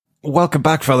Welcome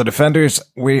back, fellow Defenders.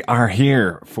 We are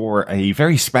here for a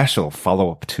very special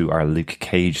follow-up to our Luke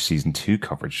Cage Season 2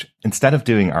 coverage. Instead of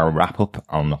doing our wrap-up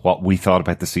on what we thought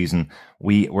about the season,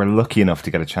 we were lucky enough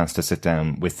to get a chance to sit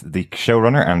down with the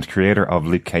showrunner and creator of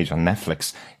Luke Cage on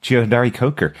Netflix, Cheo Hodari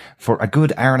Coker, for a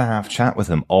good hour and a half chat with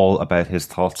him, all about his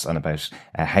thoughts and about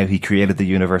how he created the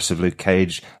universe of Luke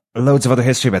Cage, loads of other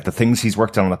history about the things he's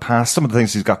worked on in the past, some of the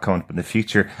things he's got coming up in the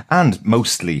future, and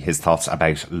mostly his thoughts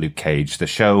about Luke Cage, the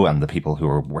show, and the people who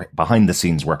are behind the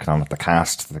scenes working on it, the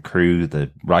cast, the crew, the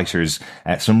writers.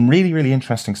 Some really, really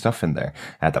interesting stuff in there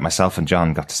that myself and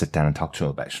John got to sit down and talk to him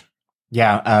about.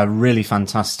 Yeah, a really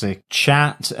fantastic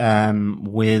chat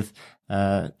with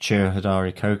Cheo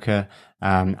Hodari Coker.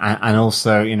 And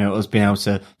also, you know, us being able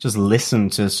to just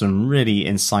listen to some really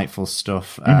insightful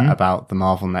stuff about the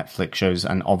Marvel Netflix shows,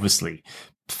 and obviously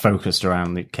focused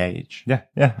around Luke Cage. Yeah,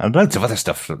 and loads of other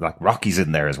stuff, like Rocky's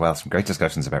in there as well. Some great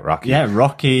discussions about Rocky. Yeah,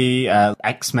 Rocky,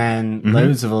 X-Men,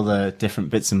 loads of other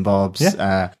different bits and bobs.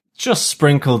 Yeah. Just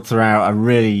sprinkled throughout a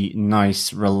really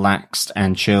nice, relaxed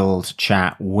and chilled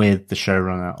chat with the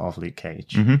showrunner of Luke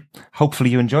Cage.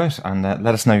 Hopefully you enjoy it, and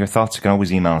let us know your thoughts. You can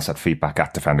always email us at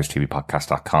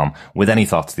feedback@defenderstvpodcast.com with any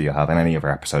thoughts that you have in any of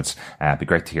our episodes. It'd be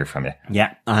great to hear from you.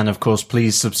 Yeah, and of course,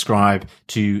 please subscribe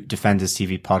to Defenders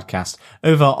TV Podcast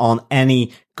over on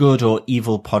any good or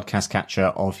evil podcast catcher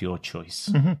of your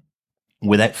choice.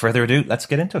 Without further ado, let's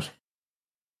get into it.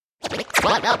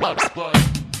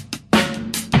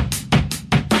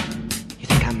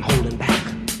 I'm holding back.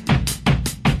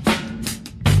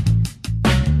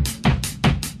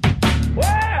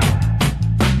 Wow!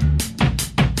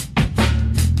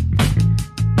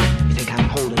 You think I'm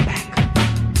holding back?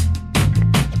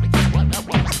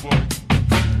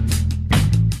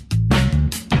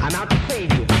 I'm out to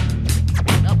save you.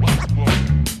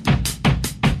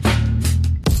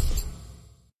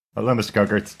 Hello, Mr.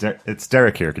 Coker. It's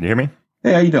Derek here. Can you hear me?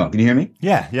 Hey, how you doing? Can you hear me?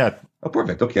 Yeah. Oh,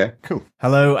 perfect. Okay. Cool.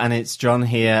 Hello, and it's John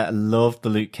here. Love the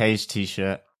Luke Cage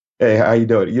t-shirt. Hey, how you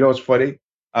doing? You know what's funny?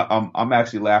 I'm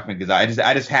actually laughing because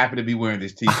I just happen to be wearing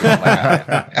this t-shirt.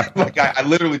 I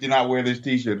literally did not wear this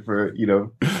t-shirt for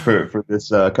this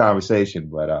conversation,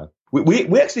 but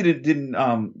we actually didn't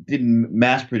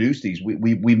mass produce these.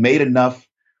 We made enough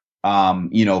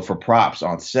for props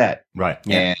on set. Right.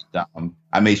 Yeah. And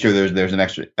I made sure there's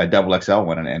a double XL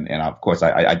one, and of course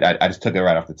I just took it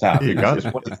right off the top. You got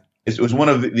it. It was one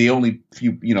of the only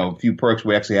few perks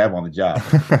we actually have on the job.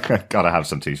 Gotta have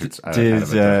some t-shirts. Did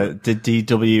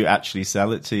DW actually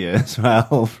sell it to you as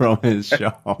well from his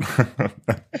shop?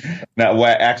 No,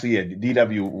 well, actually, yeah,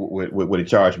 DW would have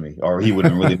charged me, or he would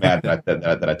have been really mad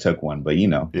that I took one. But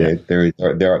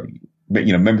there are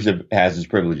membership has its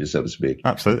privileges, so to speak.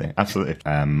 Absolutely.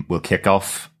 We'll kick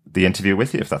off the interview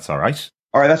with you if that's all right.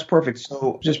 All right, that's perfect.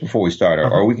 So just before we start,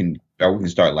 or we can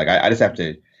start. Like I just have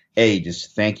to.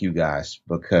 Just thank you guys,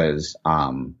 because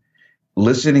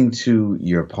listening to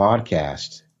your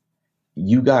podcast,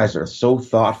 you guys are so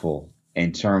thoughtful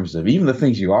in terms of even the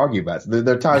things you argue about. So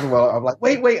there are times where I'm like,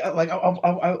 wait, I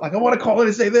want to call in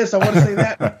and say this, I want to say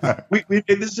that. we made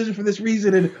this decision for this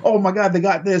reason, and oh my God, they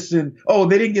got this, and oh,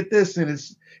 they didn't get this, and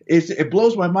it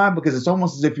blows my mind, because it's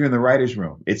almost as if you're in the writer's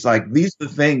room. It's like these are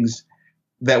the things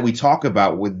that we talk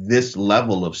about with this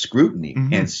level of scrutiny,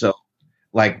 and so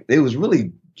like it was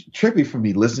really trippy for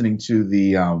me listening to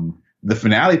the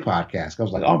finale podcast. I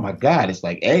was like, oh my God, it's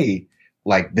like A,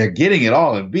 like they're getting it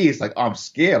all, and B, it's like, oh, I'm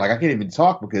scared. Like I can't even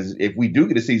talk, because if we do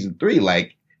get a season 3,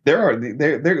 like they're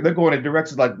going in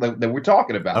directions like that we're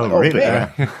talking about. Oh, like, really?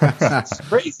 Man, it's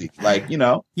crazy. Like,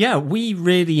 Yeah, we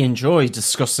really enjoy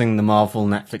discussing the Marvel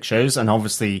Netflix shows, and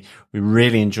obviously we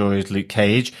really enjoyed Luke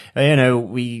Cage.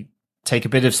 We take a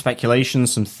bit of speculation,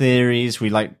 some theories.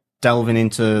 We like delving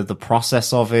into the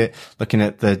process of it, looking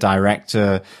at the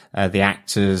director, the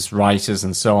actors, writers,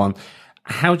 and so on.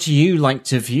 How do you like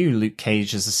to view Luke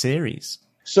Cage as a series?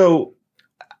 So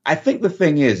I think the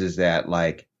thing is that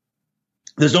like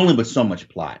there's only but so much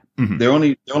plot. There are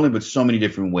only but so many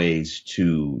different ways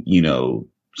to,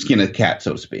 skin a cat,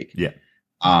 so to speak. Yeah.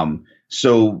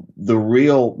 So the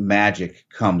real magic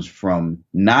comes from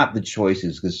not the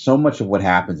choices, because so much of what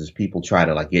happens is people try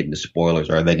to like get into spoilers.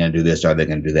 Are they going to do this? Are they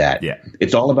going to do that? Yeah.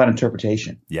 It's all about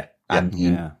interpretation. Yeah. I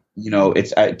mean,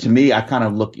 it's to me, I kind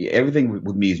of look, everything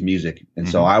with me is music. And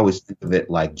so I always think of it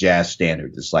like jazz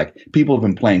standards. It's like people have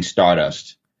been playing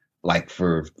Stardust like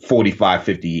for 45,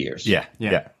 50 years.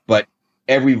 Yeah. But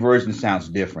every version sounds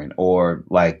different, or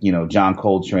like, John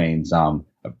Coltrane's,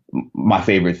 My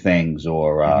Favorite Things,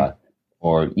 or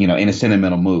In a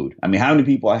Sentimental Mood. I mean, how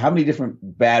many different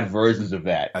bad versions of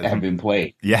that have been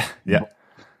played? Yeah.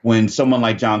 When someone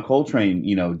like John Coltrane,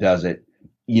 does it,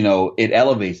 it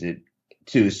elevates it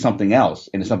to something else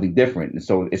and something different. And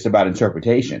so it's about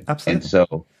interpretation. Absolutely. And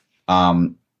so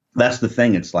that's the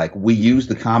thing. It's like we use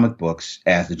the comic books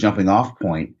as the jumping off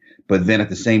point, but then at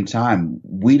the same time,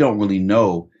 we don't really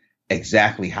know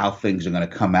exactly how things are going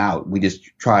to come out. We just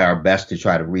try our best to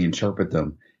try to reinterpret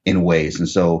them in ways. And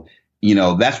so,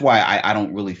 that's why I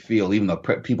don't really feel, even though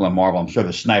people in Marvel, I'm sure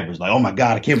the snipers like, oh my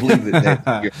God, I can't believe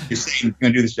that you're saying you're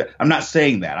going to do this. I'm not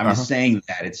saying that. I'm just saying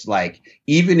that it's like,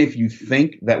 even if you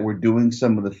think that we're doing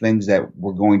some of the things that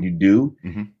we're going to do,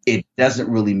 it doesn't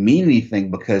really mean anything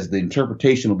because the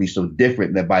interpretation will be so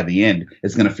different that by the end,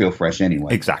 it's going to feel fresh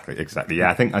anyway. Exactly.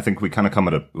 Yeah, I think we kind of come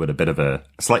at it with a bit of a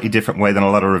slightly different way than a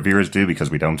lot of reviewers do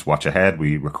because we don't watch ahead.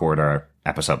 We record our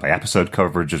episode by episode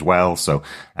coverage as well. So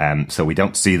we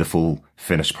don't see the full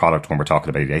finished product when we're talking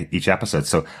about each episode.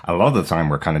 So a lot of the time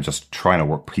we're kind of just trying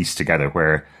to piece together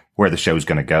where the show's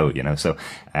going to go, so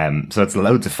it's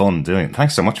loads of fun doing it.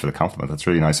 Thanks so much for the compliment. That's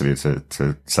really nice of you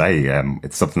to say.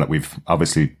 It's something that we've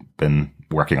obviously been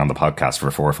working on the podcast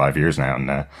for 4 or 5 years now,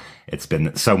 and it's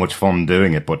been so much fun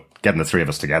doing it, but getting the three of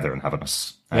us together and having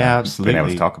us absolutely being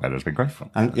able to talk about it has been great fun.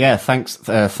 And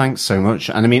thanks so much.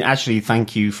 And I mean, actually,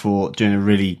 thank you for doing a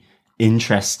really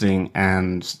interesting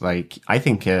and I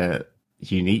think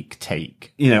unique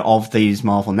take, of these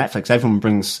Marvel Netflix. Everyone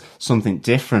brings something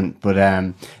different,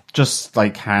 but just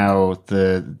like how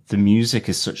the music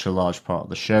is such a large part of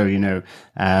the show,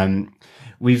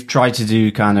 we've tried to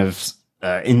do kind of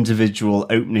individual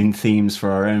opening themes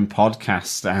for our own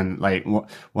podcast, and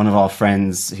one of our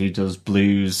friends who does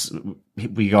blues,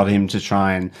 we got him to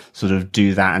try and sort of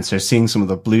do that, and so seeing some of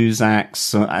the blues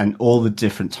acts and all the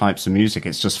different types of music,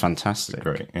 it's just fantastic.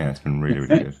 Great. Yeah, it's been really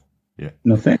good. Yeah.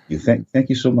 No, thank you. Thank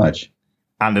you so much.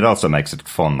 And it also makes it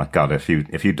fun. Like, God, if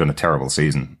you'd done a terrible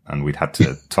season and we'd had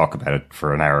to talk about it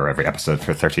for an hour every episode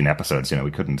for 13 episodes, we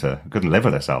couldn't live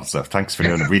with ourselves. So thanks for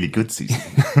doing a really good season.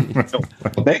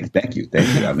 Well, thank you.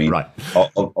 I mean, right.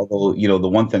 Although, the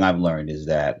one thing I've learned is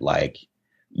that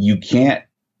you can't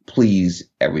please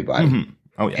everybody. Mm-hmm.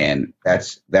 Oh, yeah. And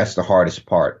that's the hardest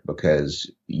part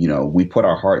because, we put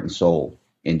our heart and soul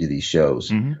into these shows.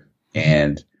 Mm-hmm.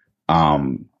 And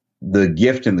the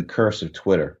gift and the curse of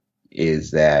Twitter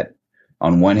is that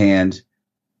on one hand,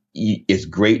 it's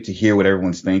great to hear what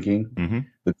everyone's thinking. Mm-hmm.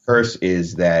 The curse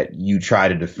is that you try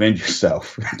to defend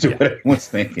yourself to what everyone's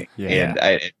thinking.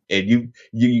 Yeah. And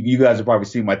you guys have probably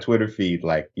seen my Twitter feed.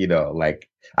 I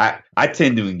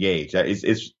tend to engage.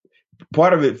 It's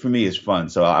part of it for me is fun.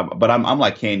 So, I'm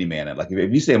like Candyman.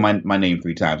 If you say my name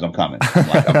 3 times, I'm coming.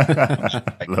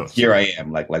 I'm here I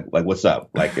am. What's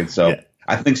up? And so. Yeah.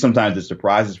 I think sometimes it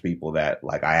surprises people that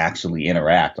I actually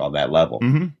interact on that level.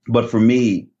 Mm-hmm. But for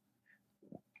me,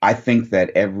 I think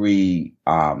that every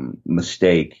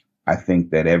mistake, I think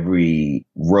that every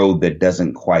road that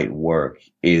doesn't quite work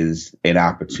is an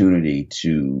opportunity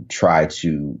to try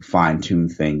to fine tune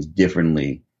things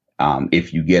differently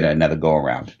if you get another go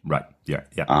around. Right.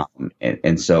 Yeah.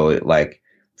 And so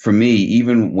for me,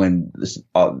 even when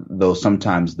though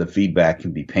sometimes the feedback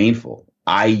can be painful,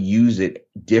 I use it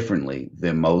differently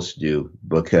than most do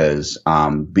because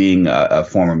being a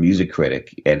former music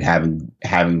critic and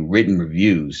having written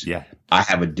reviews, I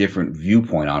have a different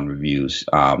viewpoint on reviews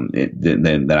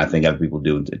than I think other people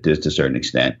do to a certain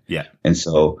extent. Yeah. And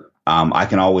so I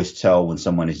can always tell when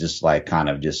someone is just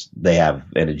they have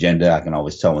an agenda. I can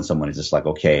always tell when someone is just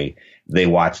okay, they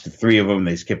watched the 3 of them,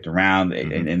 they skipped around,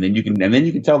 mm-hmm. and then you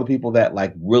can tell the people that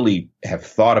really have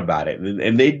thought about it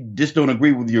and they just don't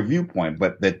agree with your viewpoint,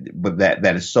 but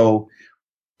that is so,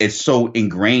 it's so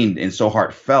ingrained and so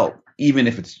heartfelt, even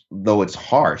if though it's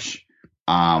harsh,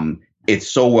 it's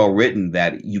so well written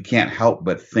that you can't help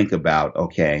but think about,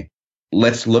 okay,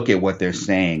 let's look at what they're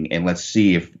saying and let's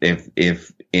see if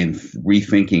in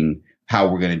rethinking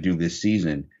how we're going to do this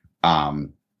season,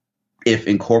 if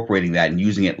incorporating that and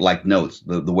using it like notes,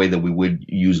 the way that we would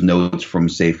use notes from,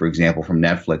 say, for example, from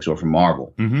Netflix or from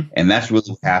Marvel. Mm-hmm. And that's really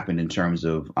what happened in terms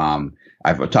of,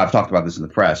 I've talked about this in the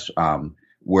press,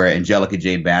 where Angelica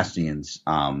J. Bastien's,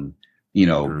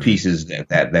 pieces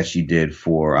that she did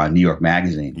for New York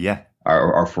Magazine. Yeah.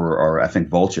 Or I think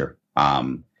Vulture.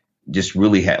 Just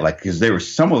really had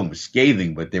because some of them were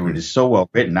scathing, but they were just so well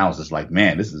written. I was just like,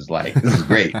 man, this is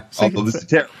great. Although this is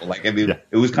terrible.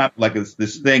 It was kind of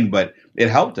this thing, but it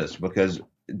helped us because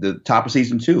the top of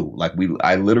season 2,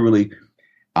 I literally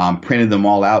printed them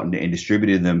all out and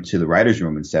distributed them to the writer's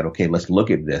room and said, okay, let's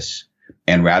look at this.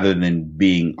 And rather than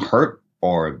being hurt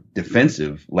or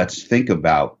defensive, let's think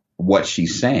about what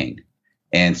she's saying.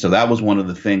 And so that was one of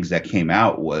the things that came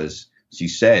out was she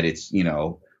said it's,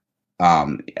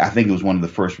 I think it was one of the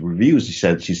first reviews.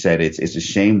 She said it's a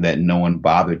shame that no one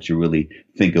bothered to really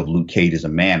think of Luke Cage as a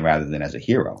man rather than as a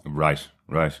hero. Right.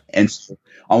 And so,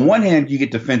 on one hand, you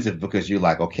get defensive because you're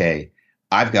like, okay,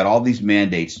 I've got all these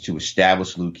mandates to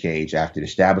establish Luke Cage. I have to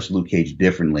establish Luke Cage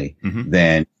differently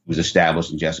than was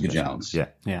established in Jessica Jones.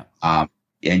 Yeah.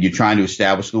 And you're trying to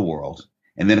establish the world.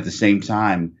 And then at the same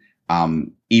time,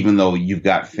 even though you've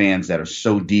got fans that are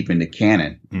so deep into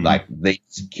canon, like they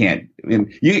can't. There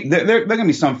are going to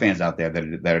be some fans out there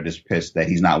that are just pissed that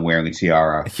he's not wearing a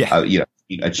tiara,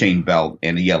 a chain belt,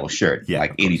 and a yellow shirt,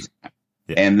 like anytime.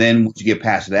 Yeah. And then once you get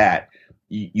past that,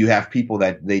 you have people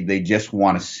that they just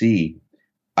want to see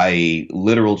a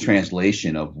literal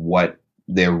translation of what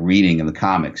they're reading in the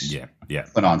comics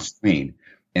put on screen.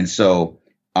 And so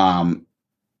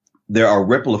there are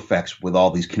ripple effects with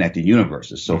all these connected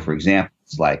universes. So, for example,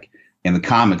 it's like in the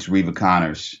comics, Reva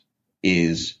Connors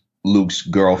is Luke's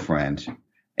girlfriend,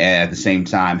 and at the same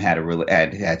time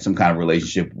had some kind of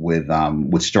relationship with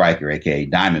Stryker, aka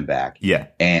Diamondback. Yeah,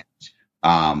 and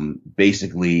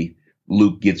basically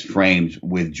Luke gets framed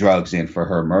with drugs and for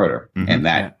her murder, and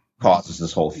that causes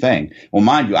this whole thing. Well,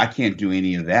 mind you, I can't do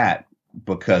any of that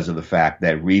because of the fact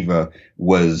that Reva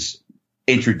was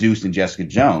introduced in Jessica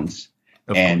Jones.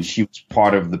 And she was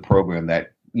part of the program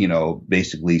that,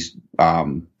 basically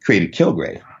created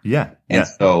Kilgrave. Yeah. And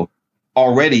so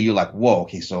already you're like, whoa,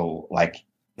 okay, so like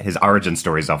his origin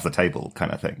story is off the table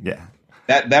kind of thing. Yeah.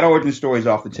 That origin story is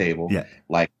off the table. Yeah.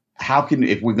 Like,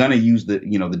 if we're going to use the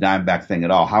Diamondback thing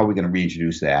at all, how are we going to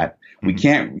reintroduce that? We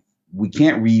can't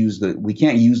use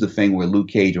the thing where Luke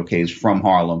Cage, is from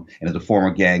Harlem and is a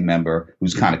former gang member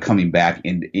who's kind of coming back,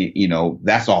 and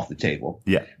that's off the table.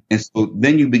 Yeah. And so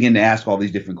then you begin to ask all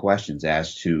these different questions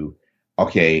as to,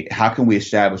 okay, how can we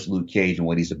establish Luke Cage and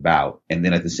what he's about? And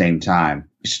then at the same time,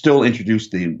 still introduce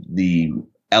the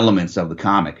elements of the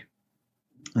comic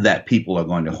that people are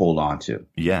going to hold on to.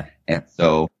 Yeah. And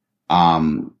so,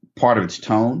 part of its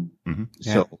tone.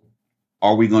 So,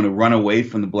 are we going to run away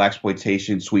from the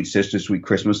blaxploitation, Sweet Sister, Sweet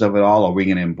Christmas of it all? Or are we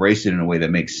going to embrace it in a way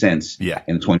that makes sense in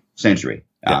the 20th century?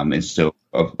 Yeah. And so,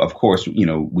 of course,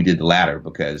 we did the latter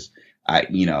because,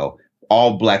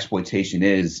 all blaxploitation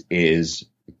is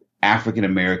African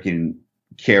American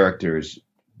characters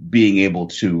being able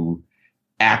to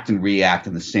act and react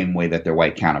in the same way that their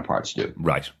white counterparts do.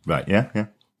 Right. Yeah.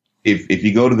 If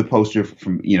you go to the poster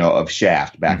from, of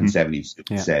Shaft back in the 70s,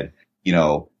 it said,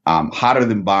 hotter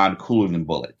than Bond, cooler than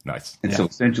Bullet. Nice. And so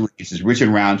essentially it's this Richard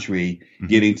Roundtree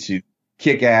getting to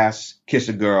kick ass, kiss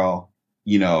a girl,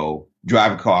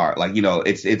 drive a car. Like,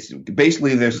 it's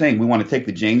basically they're saying we want to take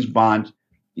the James Bond,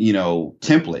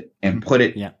 template and put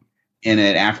it in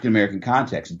an African American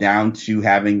context, down to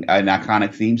having an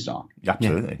iconic theme song.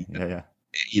 Absolutely.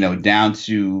 Yeah. Down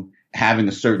to having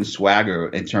a certain swagger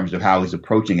in terms of how he's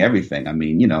approaching everything. I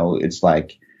mean, it's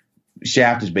like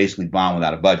Shaft is basically Bond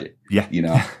without a budget. Yeah.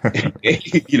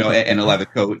 And a leather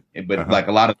coat, but like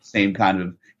a lot of the same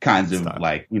kinds of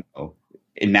like,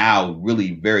 and now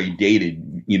really very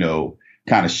dated,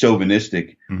 kind of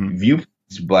chauvinistic viewpoints.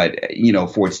 But,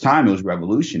 for its time, it was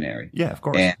revolutionary. Yeah, of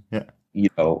course. And,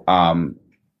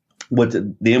 what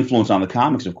the influence on the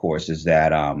comics, of course, is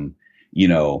that,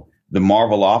 the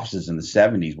Marvel offices in the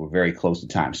 70s were very close to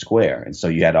Times Square. And so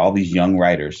you had all these young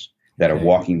writers that are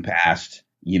walking past,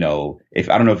 if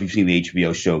I don't know if you've seen the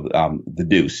HBO show, The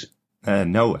Deuce.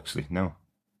 No, actually, no.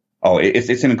 Oh,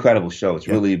 it's an incredible show. It's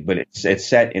really, but it's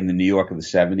set in the New York of the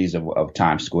 70s of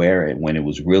Times Square, and when it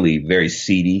was really very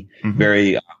seedy,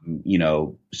 very,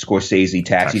 Scorsese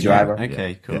Taxi Driver.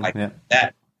 Okay, cool. Like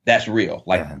that's real.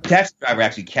 Like Taxi Driver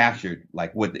actually captured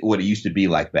like what it used to be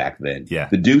like back then. Yeah.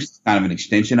 The Deuce is kind of an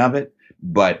extension of it,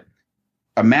 but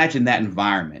imagine that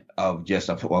environment of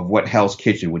what Hell's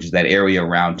Kitchen, which is that area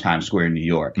around Times Square in New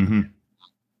York.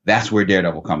 That's where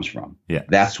Daredevil comes from. Yeah.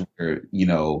 That's where,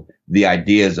 the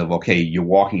ideas of, okay, you're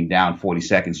walking down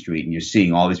 42nd Street and you're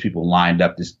seeing all these people lined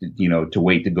up to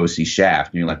wait to go see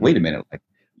Shaft. And you're like, wait a minute, like,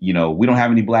 we don't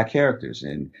have any black characters,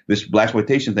 and this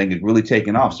blaxploitation thing is really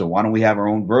taking off. So why don't we have our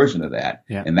own version of that?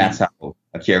 Yeah. And that's how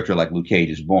a character like Luke Cage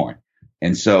is born.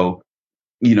 And so,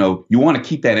 you want to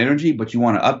keep that energy, but you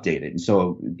want to update it. And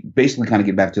so basically kind of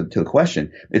get back to the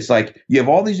question. It's like you have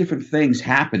all these different things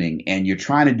happening and you're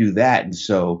trying to do that. And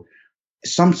so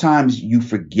sometimes you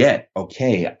forget,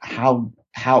 okay, how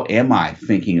am I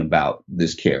thinking about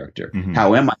this character?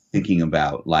 How am I thinking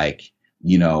about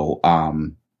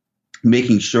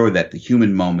making sure that the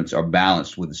human moments are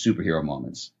balanced with the superhero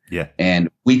moments? Yeah.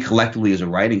 And we collectively as a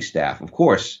writing staff, of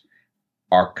course,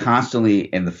 are constantly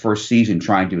in the first season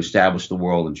trying to establish the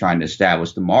world and trying to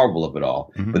establish the marvel of it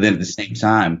all. But then at the same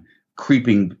time,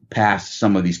 creeping past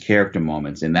some of these character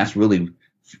moments. And that's really,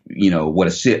 what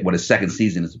a second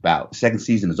season is about. The second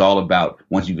season is all about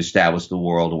once you've established the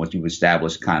world and once you've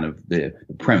established kind of the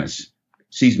premise.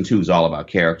 Season 2 is all about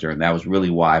character. And that was really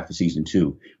why for season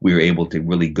 2, we were able to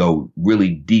really go really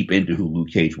deep into who Luke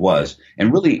Cage was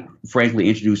and really, frankly,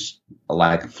 introduce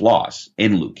flaws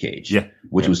in Luke Cage,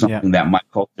 which was something that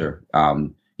Mike Coulter,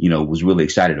 was really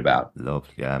excited about.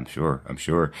 Lovely. Yeah, I'm sure.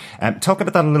 Talk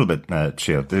about that a little bit,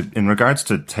 Shield. In regards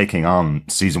to taking on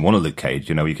season 1 of Luke Cage,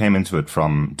 you came into it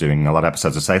from doing a lot of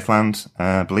episodes of Southland,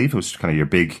 I believe. It was kind of your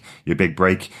big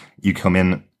break. You come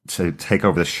in to take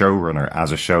over the showrunner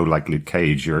as a show like Luke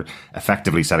Cage. You're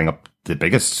effectively setting up the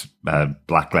biggest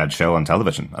black-led show on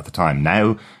television at the time.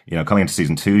 Now, coming into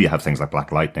season 2, you have things like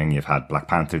Black Lightning. You've had Black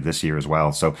Panther this year as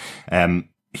well. So,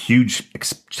 huge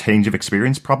change of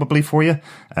experience probably for you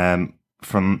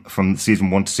from season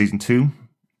 1 to season 2.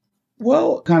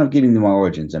 Well, kind of getting to my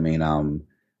origins. I mean,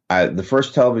 the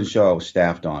first television show I was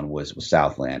staffed on was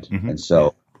Southland, and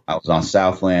so I was on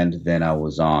Southland. Then I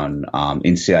was on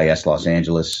NCIS Los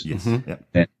Angeles. Yes.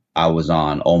 Then I was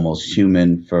on Almost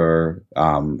Human for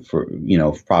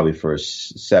probably for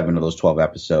 7 of those 12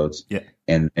 episodes. Yeah.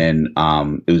 And then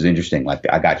it was interesting. Like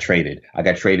I got traded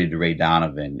to Ray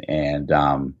Donovan and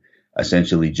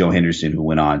essentially Joe Henderson, who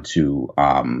went on to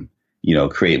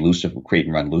create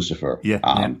and run Lucifer.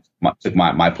 Took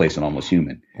my place on Almost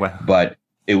Human. Wow. But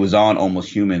it was on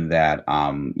Almost Human that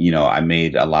I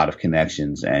made a lot of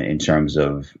connections in terms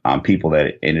of people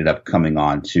that ended up coming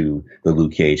on to the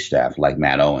Luke Cage staff, like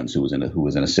Matt Owens, who was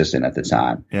an assistant at the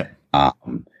time. Yeah.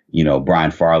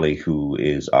 Brian Farley, who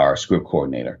is our script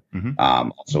coordinator,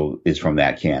 also is from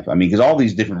that camp. I mean, because all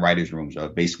these different writers' rooms are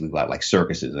basically like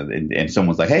circuses, and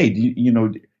someone's like, "Hey, do you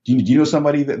know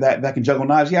somebody that can juggle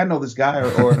knives?" Yeah, I know this guy.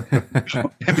 Or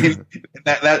I mean,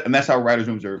 and that's how writers'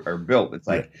 rooms are built. It's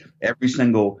like every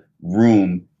single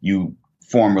room you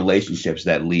form relationships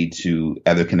that lead to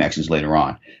other connections later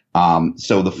on.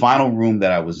 So the final room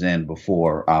that I was in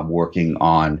before working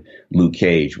on Luke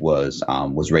Cage was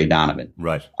Ray Donovan.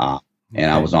 Right. And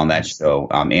I was on that show.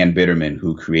 Ann Bitterman,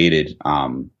 who created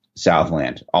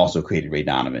Southland, also created Ray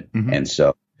Donovan. And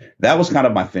so that was kind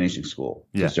of my finishing school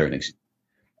to a certain extent.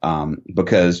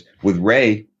 Because with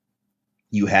Ray,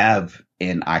 you have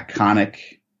an iconic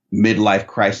midlife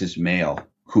crisis male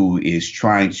who is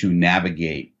trying to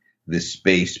navigate the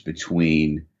space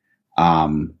between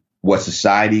what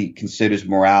society considers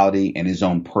morality and his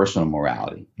own personal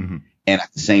morality. And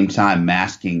at the same time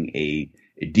masking a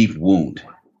deep wound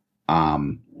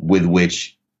with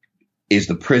which is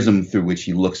the prism through which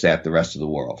he looks at the rest of the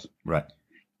world. Right.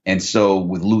 And so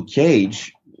with Luke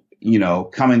Cage,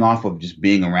 coming off of just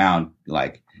being around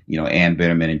Ann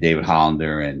Bitterman and David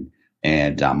Hollander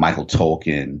and Michael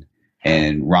Tolkien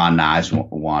and Ron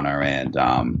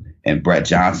Niswanger and Brett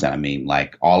Johnson. I mean,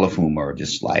 like all of whom are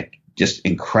just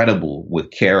incredible with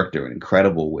character and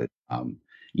incredible with,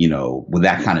 with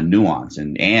that kind of nuance.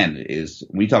 And Ann is,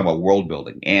 when you talk about world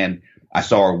building, and I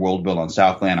saw her world build on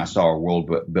Southland. I saw her world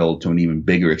build to an even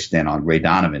bigger extent on Ray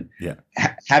Donovan. Yeah.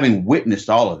 Having witnessed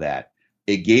all of that,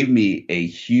 it gave me a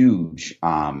huge,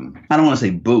 I don't want to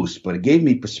say boost, but it gave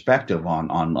me perspective on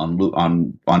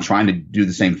trying to do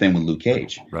the same thing with Luke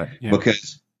Cage. Right. Yeah.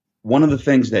 Because one of the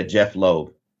things that Jeff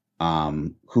Loeb,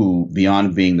 who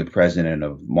beyond being the president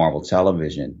of Marvel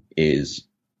Television, is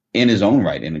in his own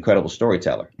right an incredible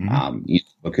storyteller.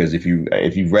 Because if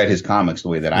you've read his comics the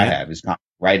way that I have, his comic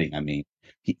writing, I mean,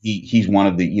 he's one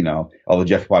of the, although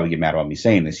Jeff will probably get mad about me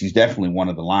saying this, he's definitely one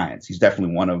of the lions. He's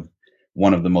definitely one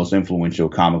of the most influential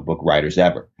comic book writers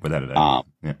ever. Without a doubt.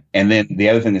 And then the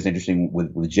other thing that's interesting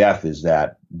with Jeff is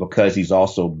that because he's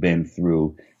also been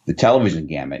through the television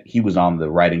gamut, he was on the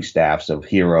writing staffs of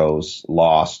Heroes,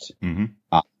 Lost.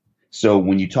 So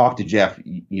when you talk to Jeff,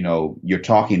 you're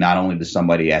talking not only to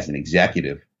somebody as an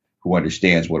executive who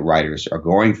understands what writers are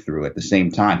going through. At the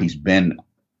same time, he's been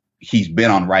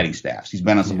on writing staffs. He's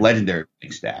been on some legendary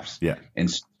writing staffs. Yeah.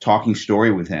 And talking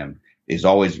story with him is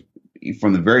always,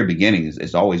 from the very beginning,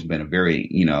 it's always been a very,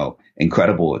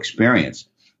 incredible experience.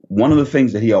 One of the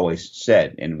things that he always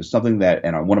said, and it was something that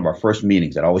in one of our first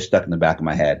meetings that always stuck in the back of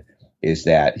my head, is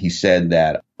that he said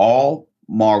that all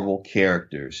Marvel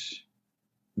characters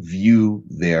view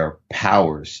their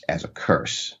powers as a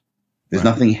curse. There's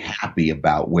nothing happy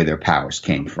about where their powers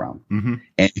came from. And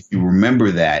if you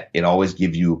remember that, it always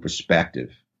gives you a perspective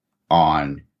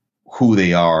on who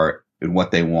they are and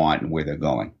what they want and where they're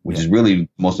going, which is really the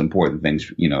most important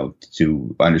things,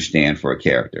 to understand for a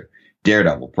character.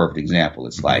 Daredevil, perfect example.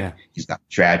 It's like he's got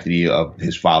the tragedy of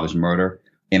his father's murder,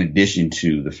 in addition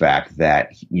to the fact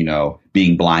that, you know,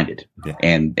 being blinded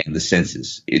and the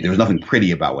senses. There was nothing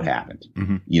pretty about what happened.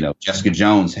 You know, Jessica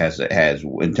Jones has,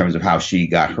 in terms of how she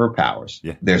got her powers,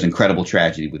 there's incredible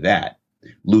tragedy with that.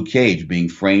 Luke Cage being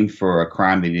framed for a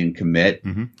crime they didn't commit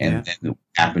and then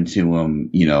happened to him,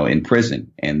 you know, in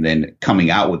prison, and then coming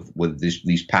out with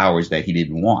these powers that he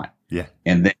didn't want.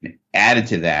 And then added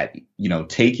to that, you know,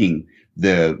 taking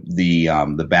the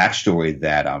backstory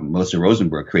that Melissa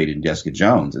Rosenberg created in Jessica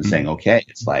Jones and saying, okay,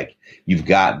 it's like you've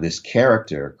got this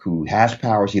character who has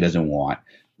powers he doesn't want,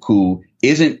 who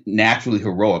isn't naturally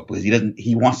heroic because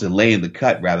he wants to lay in the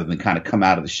cut rather than kind of come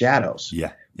out of the shadows. You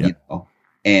know?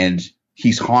 And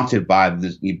he's haunted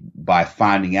by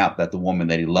finding out that the woman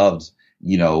that he loves,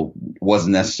 you know,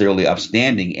 wasn't necessarily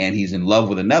upstanding, and he's in love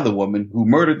with another woman who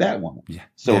murdered that woman.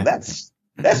 So that's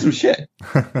some shit,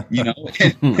 you know?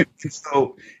 And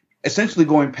so essentially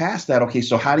going past that, okay,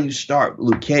 so how do you start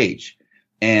Luke Cage?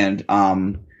 And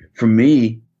for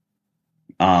me,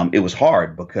 it was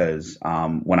hard because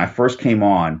when I first came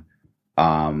on,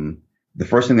 the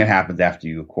first thing that happens after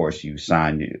you, of course, you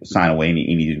sign away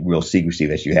any real secrecy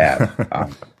that you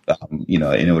have, you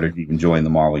know, in order to even join the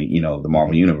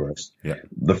Marvel universe.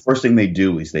 The first thing they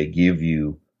do is they give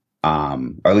you, or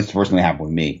at least the first thing that happened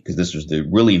with me, because this was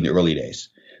really in the early days,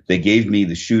 they gave me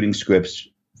the shooting scripts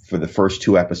for the first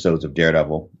 2 episodes of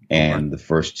Daredevil and the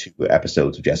first 2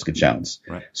 episodes of Jessica Jones.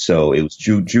 So it was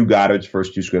Drew Goddard's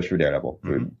first 2 scripts for Daredevil,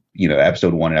 for, you know,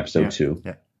 episode 1 and episode 2.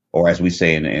 Or as we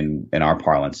say in our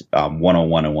parlance,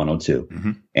 101 and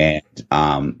 102.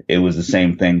 And it was the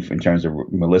same thing in terms of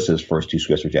Melissa's first 2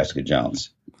 scripts for Jessica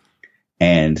Jones.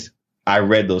 And I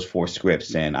read those 4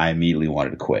 scripts and I immediately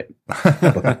wanted to quit.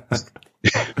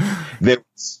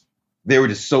 They were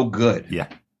just so good.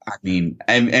 I mean,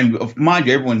 and mind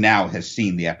you, everyone now has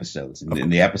seen the episodes,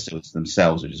 and the episodes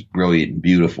themselves are just brilliant and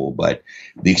beautiful. But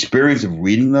the experience of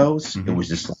reading those, it was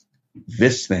just like,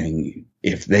 this thing,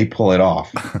 if they pull it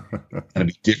off, it's going to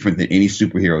be different than any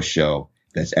superhero show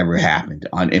that's ever happened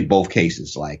in both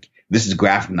cases. Like, this is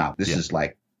graphic novel. This is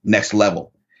like next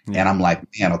level. And I'm like,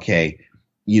 man, okay,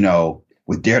 you know,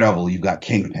 with Daredevil, you've got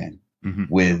Kingpin.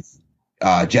 With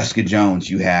Jessica Jones,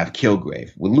 you have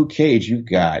Kilgrave. With Luke Cage, you've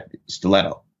got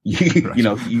Stiletto. You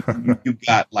know, you've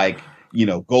got like, you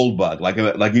know, Goldbug.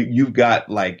 Like you've got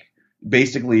like,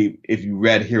 basically, if you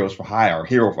read Heroes for Hire or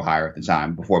Hero for Hire at the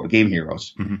time before it became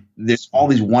Heroes, there's all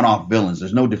these one-off villains.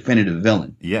 There's no definitive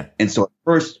villain. And so at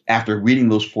first, after reading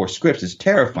those 4 scripts, it's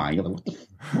terrifying. You're like,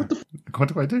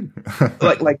 what do I do?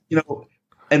 like, you know,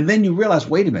 and then you realize,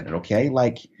 wait a minute, okay,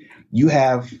 like you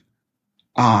have,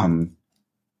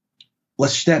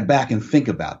 let's step back and think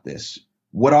about this.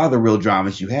 What are the real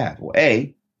dramas you have? Well,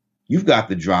 you've got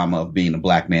the drama of being a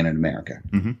black man in America.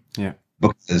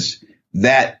 Because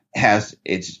that has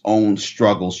its own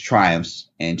struggles, triumphs,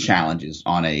 and challenges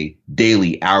on a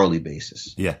daily, hourly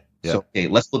basis. So, okay,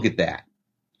 let's look at that.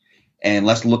 And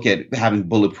let's look at having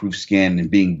bulletproof skin and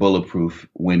being bulletproof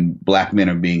when black men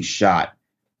are being shot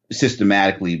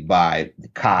systematically by the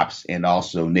cops and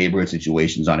also neighborhood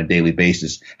situations on a daily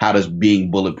basis. How does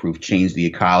being bulletproof change the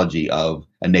ecology of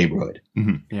a neighborhood?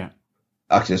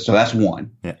 Okay, so that's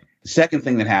one. The second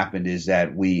thing that happened is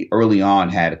that we early on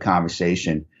had a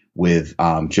conversation with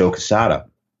Joe Quesada,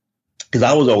 because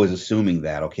I was always assuming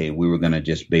that, okay, we were going to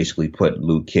just basically put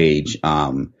Luke Cage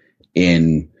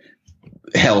in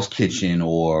Hell's Kitchen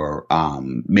or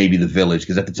maybe The Village,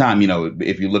 because at the time, you know,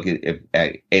 if you look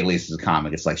at Alias's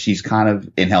comic, it's like she's kind of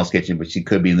in Hell's Kitchen, but she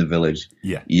could be in The Village.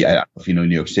 I don't know if you know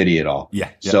New York City at all.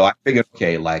 So I figured,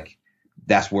 okay, like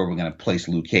that's where we're going to place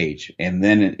Luke Cage. And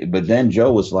then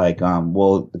Joe was like,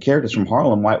 well, the character's from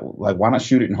Harlem. Why not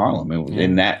shoot it in Harlem?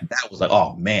 And that was like,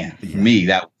 oh man, for me,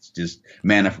 that was just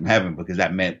manna from heaven, because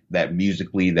that meant that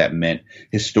musically, that meant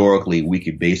historically, we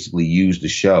could basically use the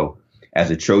show as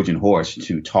a Trojan horse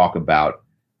to talk about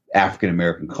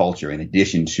African-American culture in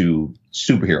addition to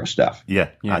superhero stuff.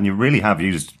 And you really have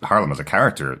used Harlem as a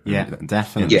character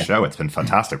definitely in the show. It's been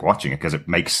fantastic watching it, because it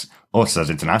makes us as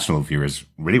international viewers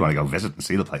really want to go visit and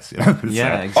see the place. You know?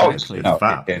 Exactly. It's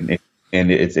fab. And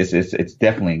it's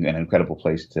definitely an incredible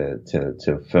place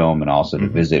to film and also to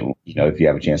visit, you know, if you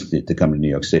have a chance to come to New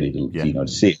York City to you know,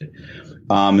 to see it.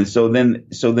 And so then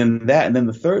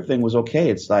the third thing was, okay,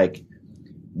 it's like,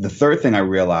 the third thing I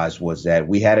realized was that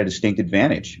we had a distinct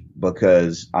advantage,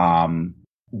 because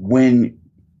when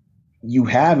you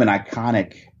have an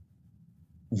iconic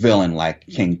villain like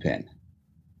Kingpin,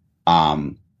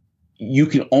 you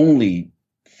can only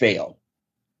fail.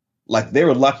 Like, they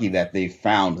were lucky that they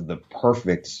found the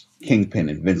perfect Kingpin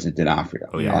in Vincent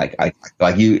D'Onofrio.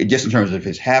 Like you, just in terms of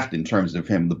his heft, in terms of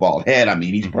him, the bald head. I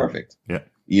mean, he's perfect.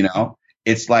 You know.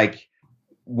 it's like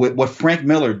what Frank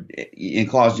Miller and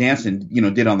Klaus Janson,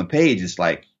 did on the page. It's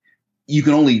like you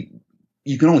can only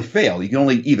fail. You can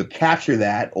only either capture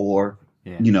that or,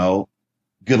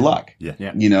 good luck.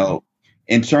 Yeah.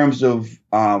 In terms of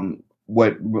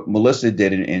what Melissa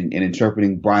did in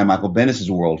interpreting Brian Michael Bendis'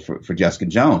 world for Jessica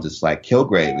Jones, it's like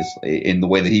Kilgrave is in the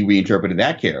way that he reinterpreted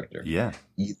that character. Yeah.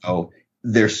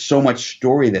 There's so much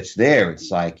story that's there. It's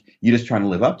like you're just trying to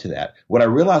live up to that. What I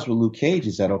realized with Luke Cage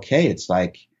is that, okay, it's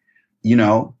like,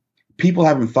 people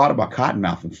haven't thought about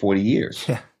Cottonmouth in 40 years.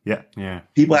 Yeah.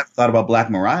 People haven't thought about Black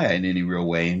Mariah in any real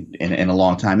way in a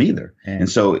long time either. And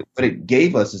so what it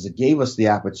gave us is it gave us the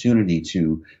opportunity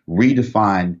to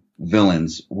redefine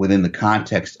villains within the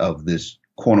context of this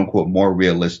quote unquote more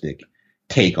realistic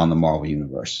take on the Marvel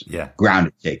universe. Yeah.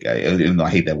 Grounded take. Even though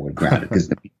I hate that word grounded because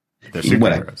they're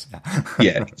superheroes.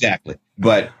 Yeah, exactly.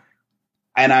 But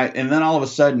and then all of a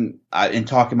sudden in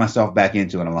talking myself back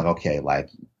into it, I'm like, okay, like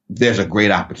there's a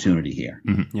great opportunity here.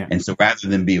 Mm-hmm. Yeah. And so rather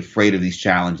than be afraid of these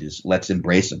challenges, let's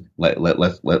embrace them.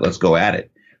 Let's go at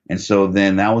it. And so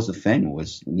then that was the thing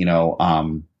was,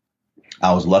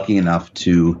 I was lucky enough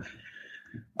to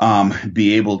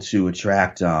be able to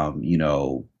attract Charles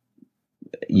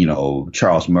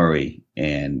Murray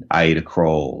and Aida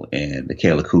Kroll and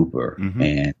Kayla Cooper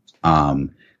and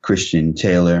Christian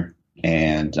Taylor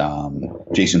and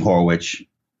Jason Horwich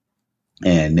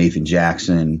and Nathan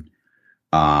Jackson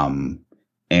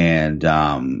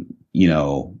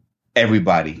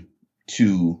everybody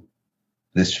to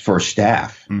this first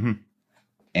staff. Mm-hmm.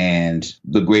 And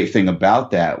the great thing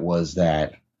about that was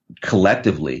that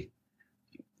collectively,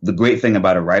 the great thing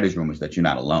about a writer's room is that you're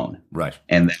not alone. Right.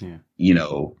 And that,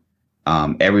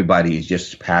 everybody is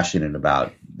just as passionate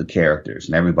about the characters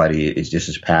and everybody is just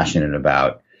as passionate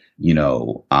about,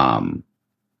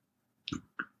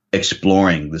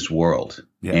 exploring this world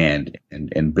and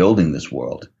building this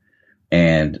world.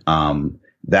 And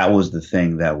that was the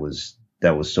thing that was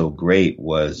so great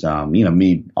was,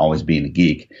 me always being a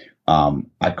geek.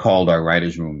 I called our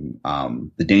writer's room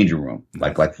the Danger Room,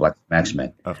 like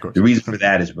X-Men. Of course. The reason for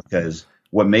that is because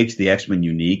what makes the X-Men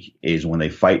unique is when they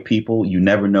fight people, you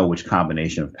never know which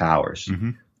combination of powers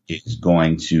is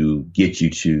going to get you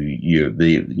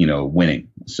to winning.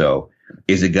 So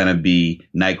is it going to be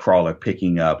Nightcrawler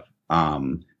picking up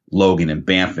Logan and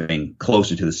bamfing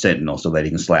closer to the Sentinel so that he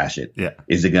can slash it? Yeah.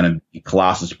 Is it going to be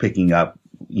Colossus picking up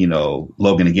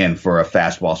Logan again for a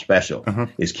fastball special?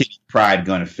 Is Kitty Pryde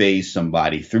going to phase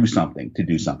somebody through something to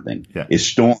do something? Yeah. Is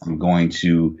Storm going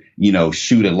to,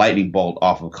 shoot a lightning bolt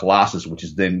off of Colossus, which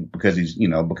is then because he's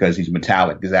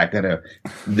metallic, is that going to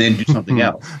then do something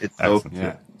else?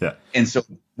 Yeah. And so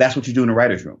that's what you do in a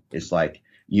writer's room. It's like,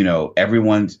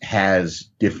 everyone has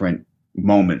different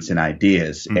moments and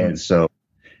ideas. And so,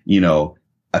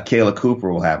 a Kayla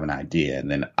Cooper will have an idea, and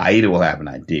then Aida will have an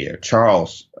idea.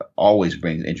 Charles always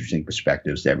brings interesting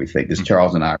perspectives to everything because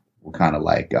Charles and I were kind of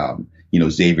like,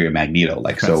 Xavier and Magneto.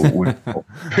 Like, so we're,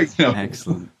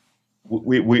 Excellent.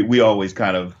 We always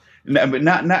kind of, but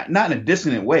not in a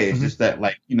dissonant way. It's just that,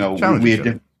 like, we have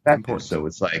different perspectives. So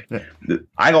it's like,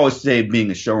 I always say being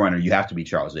a showrunner, you have to be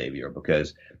Charles Xavier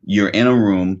because you're in a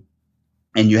room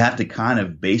and you have to kind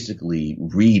of basically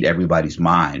read everybody's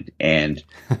mind and,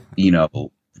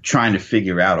 trying to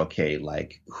figure out, okay,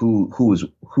 like who's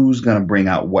going to bring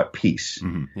out what piece.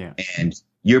 Yeah. And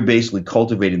you're basically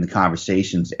cultivating the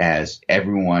conversations as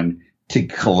everyone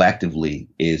collectively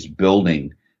is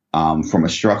building from a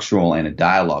structural and a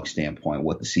dialogue standpoint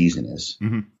what the season is.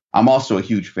 I'm also a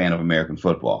huge fan of American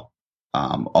football.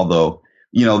 Although,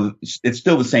 it's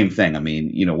still the same thing. I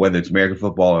mean, whether it's American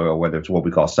football or whether it's what we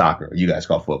call soccer, or you guys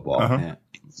call football,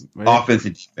 offense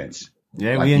and defense.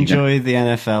 Yeah, we enjoy the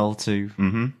NFL too.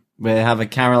 We have a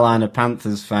Carolina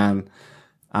Panthers fan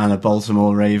and a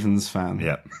Baltimore Ravens fan.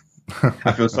 Yeah.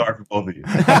 I feel sorry for both of you.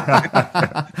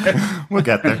 We'll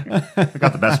get there. We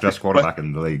got the best dressed quarterback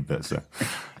in the league.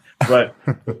 But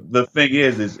the thing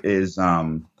is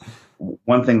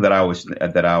one thing that I always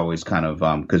kind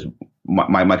of because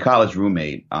my college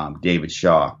roommate David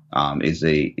Shaw he's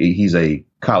a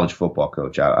college football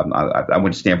coach. I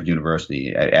went to Stanford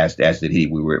University as did he.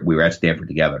 We were at Stanford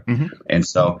together, and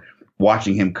so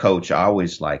watching him coach, I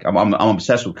always I'm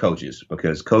obsessed with coaches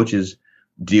because coaches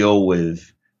deal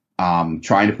with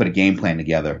trying to put a game plan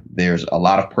together. There's a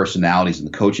lot of personalities in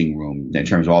the coaching room in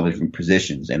terms of all the different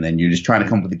positions, and then you're just trying to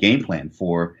come up with a game plan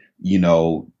for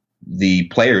the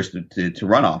players to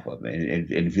run off of.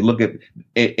 And if you look at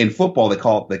in football, they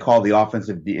call the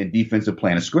offensive and defensive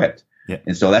plan a script. Yeah.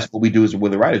 And so that's what we do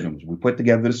with the writers' rooms. We put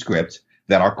together the script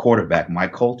that our quarterback,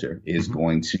 Mike Coulter, is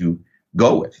going to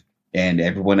go with, and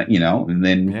everyone, and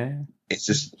then it's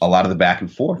just a lot of the back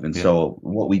and forth. And so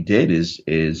what we did is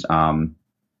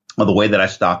well, the way that I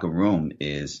stock a room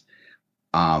is,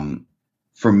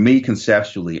 for me,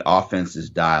 conceptually, offense is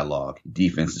dialogue,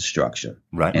 defense is structure.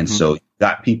 Right. And so you've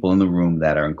got people in the room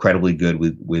that are incredibly good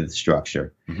with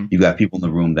structure. You've got people in the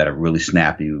room that are really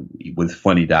snappy with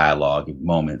funny dialogue and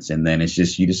moments. And then it's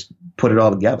just, you just put it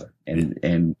all together.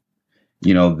 And,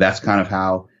 you know, that's kind of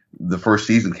how the first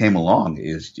season came along,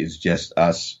 is just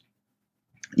us,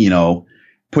 you know,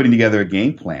 putting together a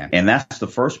game plan. And that's the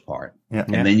first part. Yeah.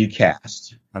 And then you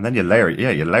cast. And then you layer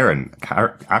in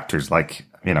actors like,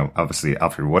 you know, obviously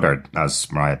Alfre Woodard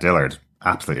as Mariah Dillard,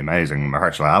 absolutely amazing.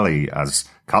 Mahershala Ali as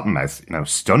Cottonmouth, you know,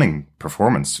 stunning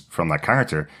performance from that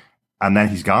character. And then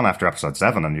he's gone after episode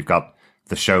 7, and you've got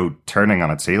the show turning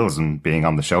on its heels and being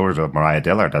on the shoulders of Mariah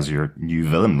Dillard as your new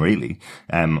villain, really.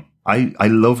 I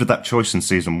loved that choice in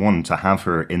season 1 to have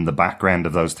her in the background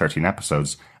of those 13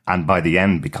 episodes, and by the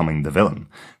end becoming the villain,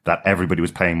 that everybody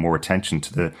was paying more attention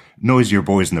to the noisier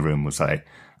boys in the room, we'll say.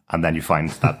 And then you find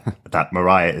that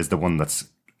Mariah is the one that's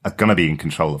going to be in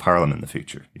control of Harlem in the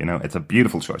future. You know, it's a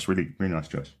beautiful choice. Really, really nice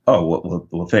choice. Oh,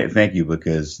 well, thank you,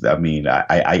 because I mean,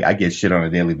 I get shit on a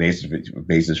daily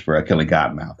basis for killing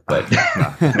Cottonmouth, but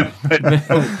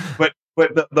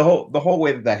the whole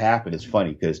way that happened is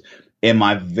funny, because in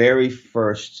my very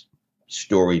first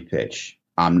story pitch,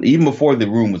 even before the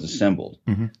room was assembled,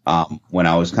 when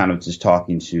I was kind of just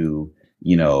talking to,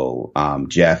 you know,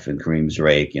 Jeff and Kareem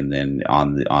Zrake, and then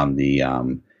on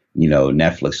the you know,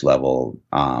 Netflix level,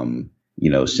 you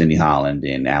know, Cindy Holland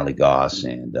and Ali Goss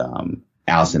and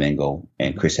Allison Engel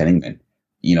and Chris Henningman.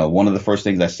 You know, one of the first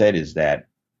things I said is that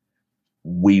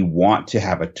we want to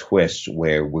have a twist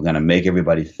where we're going to make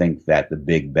everybody think that the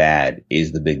big bad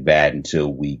is the big bad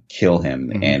until we kill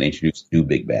him and introduce a new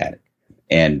big bad.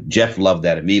 And Jeff loved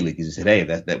that immediately, because he said, hey,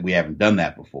 that we haven't done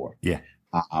that before. Yeah.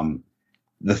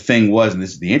 The thing was, and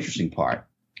this is the interesting part,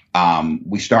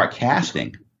 we start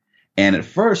casting. And at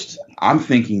first, I'm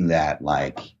thinking that,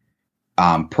 like,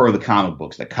 per the comic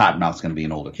books, that Cottonmouth's going to be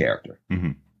an older character.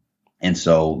 And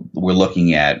so we're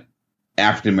looking at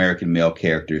African-American male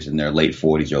characters in their late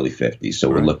 40s, early 50s. So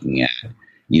we're looking at,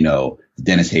 you know,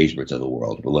 Dennis Haysberts of the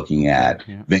world. We're looking at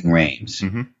Ving Rhames,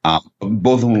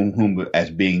 both of whom as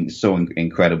being so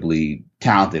incredibly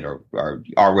talented are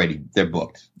already, they're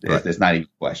booked. There's not even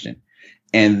a question.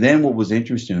 And then what was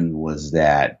interesting was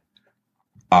that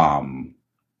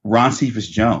Ron Cephas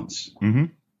Jones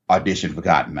auditioned for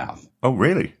Cottonmouth. Oh,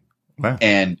 really? Wow.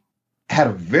 And had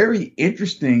a very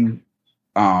interesting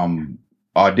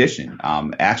audition.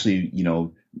 Actually, you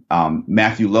know,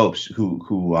 Matthew Lopes,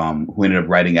 who ended up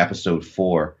writing episode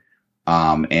 4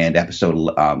 and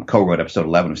co-wrote episode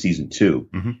 11 of season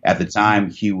 2. At the time,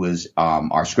 he was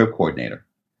our script coordinator,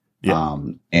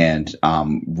 and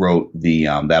wrote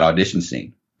that audition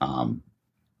scene.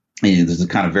 And this is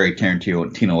kind of very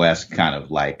Tarantino-esque kind of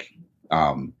like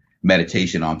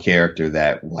meditation on character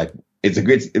that, like,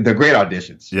 they're great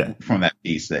auditions from that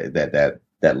piece that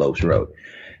Lopes wrote.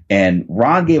 And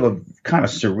Ron gave a kind of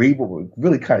cerebral,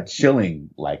 really kind of chilling,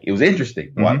 like, it was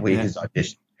interesting his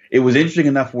audition. It was interesting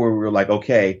enough where we were like,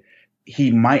 okay,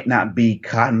 he might not be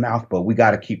Cottonmouth, but we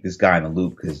got to keep this guy in the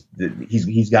loop, because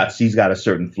he's got a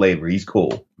certain flavor. He's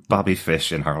cool. Bobby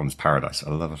Fish in Harlem's Paradise.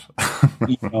 I love it.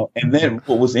 You know, and then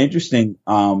what was interesting,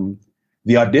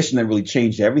 the audition that really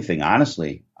changed everything,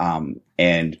 honestly. And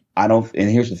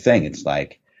here's the thing. It's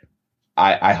like,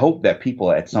 I hope that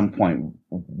people at some point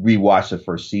rewatch the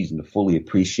first season to fully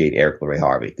appreciate Eric LaRae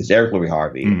Harvey, because Eric LaRae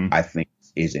Harvey, I think,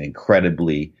 is an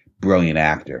incredibly brilliant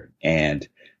actor. And,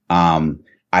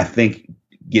 I think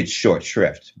gets short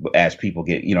shrift as people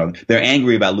get, you know, they're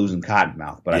angry about losing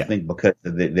Cottonmouth, but I think because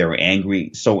they were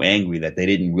so angry that they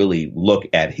didn't really look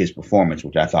at his performance,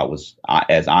 which I thought was,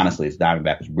 as honestly as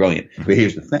Diamondback, was brilliant. But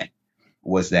here's the thing,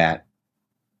 was that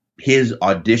his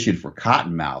audition for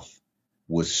Cottonmouth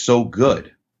was so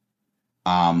good.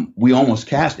 We almost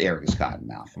cast Eric as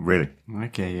Cottonmouth. Really?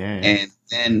 Okay, yeah. And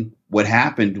then what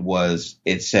happened was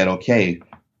it said, okay,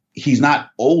 he's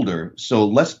not older, so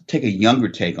let's take a younger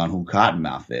take on who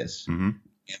Cottonmouth is. And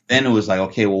then it was like,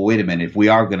 okay, well, wait a minute. If we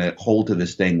are going to hold to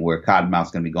this thing where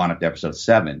Cottonmouth's going to be gone after episode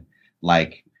 7,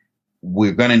 like,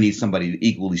 we're going to need somebody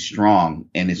equally strong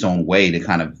in its own way to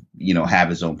kind of, you know, have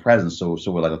his own presence. So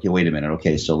we're like, okay, wait a minute.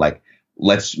 Okay, so like,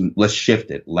 let's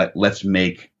shift it. Let's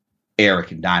make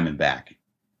Eric and Diamondback,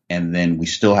 and then we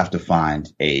still have to find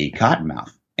a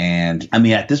Cottonmouth. And I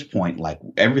mean, at this point, like,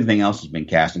 everything else has been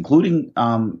cast, including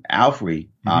Alfre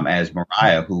as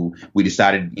Mariah, who we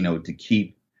decided, you know, to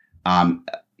keep.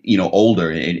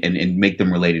 older and make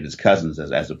them related as cousins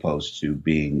as opposed to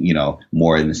being,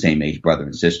 more in the same age, brother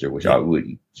and sister, which I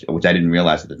didn't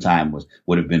realize at the time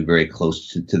would have been very close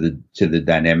to the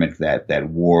dynamic that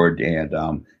Ward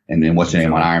and what's her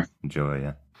name on Iron. Joy,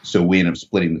 yeah. So we ended up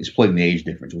splitting the age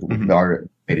difference, which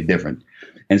made it different.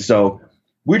 And so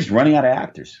we're just running out of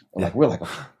actors. We're like,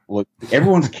 look,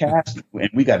 everyone's cast and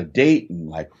we got a date and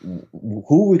like,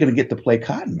 who are we going to get to play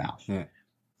Cottonmouth? Yeah.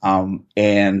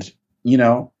 And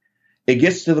it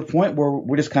gets to the point where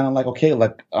we're just kind of like, okay,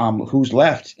 like, who's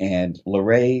left? And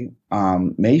Lorraine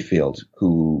Mayfield,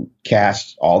 who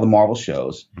cast all the Marvel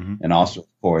shows, and also,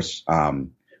 of course,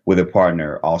 with her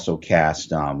partner, also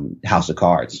cast House of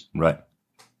Cards. Right.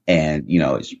 And,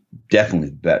 it's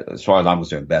definitely, as far as I'm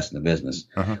concerned, best in the business.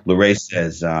 Lorraine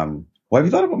says, well, have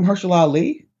you thought about Mahershala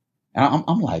Ali? And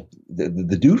I'm like,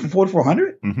 the dude from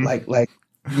 4400? Like,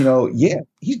 yeah,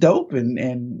 he's dope.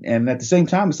 And at the same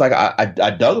time, it's like,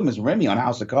 I dug him as Remy on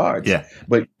House of Cards. Yeah.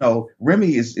 But,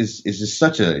 Remy is just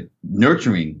such a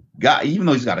nurturing guy, even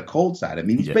though he's got a cold side. I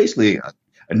mean, he's basically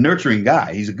a nurturing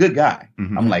guy. He's a good guy.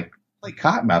 I'm like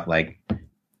Cottonmouth,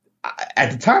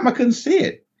 at the time I couldn't see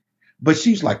it, but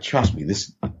she's like, trust me,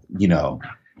 this,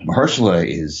 Mahershala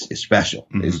is special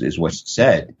is what she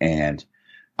said. And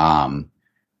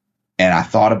I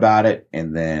thought about it,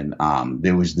 and then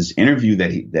there was this interview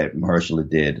that Mahershala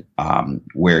did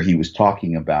where he was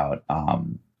talking about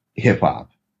hip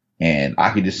hop, and I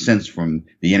could just sense from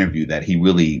the interview that he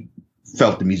really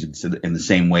felt the music in the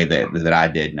same way that I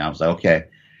did, and I was like, okay,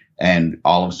 and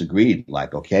all of us agreed,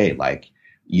 like, okay, like,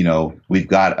 we've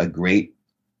got a great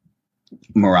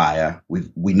Mariah.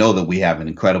 We know that we have an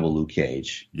incredible Luke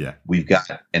Cage. Yeah. We've got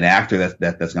an actor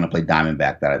that's going to play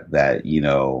Diamondback that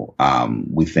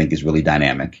we think is really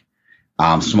dynamic.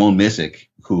 Simone Missick,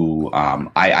 who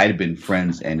I'd been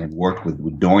friends and had worked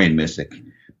with Dorian Missick,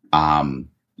 on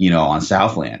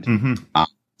Southland.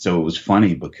 So it was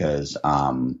funny because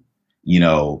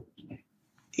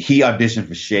he auditioned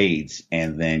for Shades,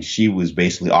 and then she was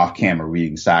basically off camera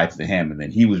reading sides to him, and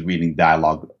then he was reading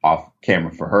dialogue off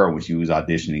camera for her when she was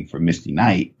auditioning for Misty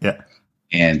Knight. Yeah.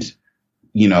 And,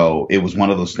 it was one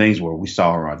of those things where we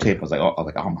saw her on tape. I was like,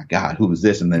 oh my God, who is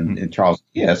this? And then and Charles,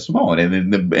 yeah, Simone.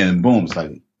 And then boom, it's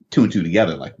like two and two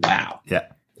together. Like, wow. Yeah.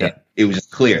 It was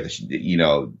just clear that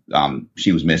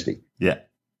she was Misty. Yeah.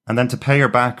 And then to pay her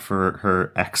back for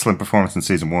her excellent performance in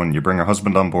season 1, you bring her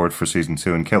husband on board for season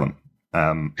 2 and kill him.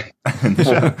 In the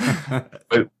show.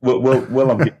 But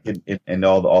we'll get into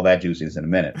all that juiciness in a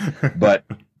minute. But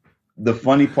the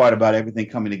funny part about everything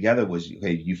coming together was,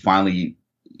 okay, you finally,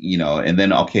 and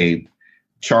then, okay,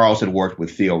 Charles had worked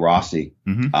with Theo Rossi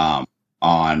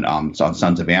on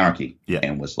Sons of Anarchy,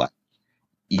 and was like,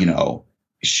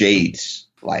 Shades,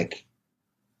 like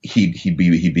he'd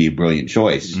be a brilliant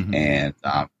choice, and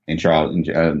Charles,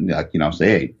 say,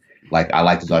 hey, like, I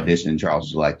liked his audition, and Charles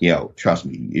was like, yo, trust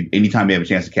me, anytime you have a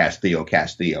chance to cast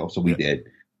Theo. So we did.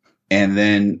 And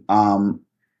then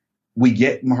we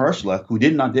get Mahershala, who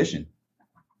didn't audition.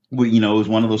 It was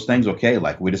one of those things, okay,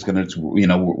 like, we're just going to,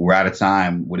 we're out of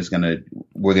time. We're going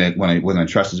to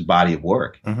trust his body of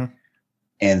work.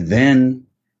 And then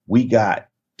we got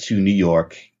to New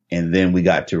York, and then we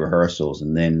got to rehearsals,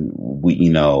 and then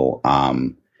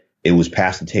it was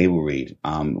past the table read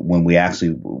when we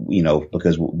actually,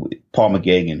 because Paul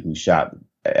McGagan, who shot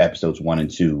episodes 1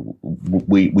 and 2,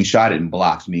 we shot it in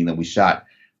blocks, meaning that we shot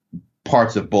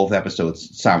parts of both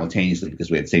episodes simultaneously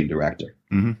because we had the same director.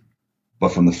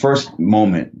 But from the first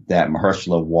moment that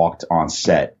Mahershala walked on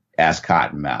set as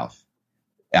Cottonmouth,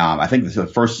 I think the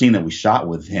first scene that we shot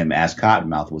with him as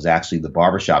Cottonmouth was actually the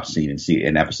barbershop scene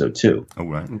in episode 2. Oh,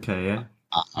 right. Okay, yeah.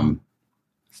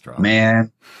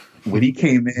 Man, when he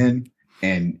came in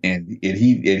and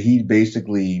he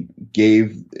basically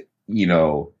gave,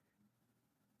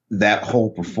 that whole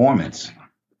performance.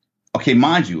 Okay,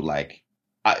 mind you, like,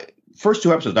 first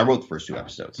 2 episodes, I wrote the first 2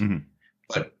 episodes.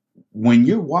 But when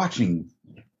you're watching,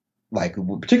 like,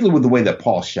 particularly with the way that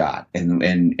Paul shot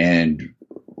and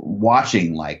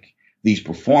watching, like, these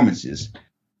performances,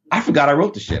 I forgot I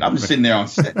wrote the shit. I'm just sitting there on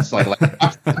set. It's like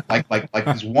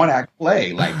this one act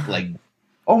play, like,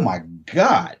 oh my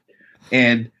God.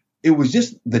 And it was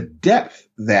just the depth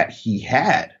that he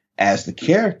had as the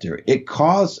character. It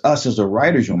caused us as a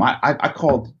writer's room. I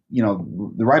called, the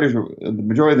majority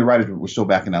of the writers were still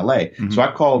back in LA. So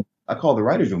I called the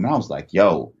writer's room, and I was like,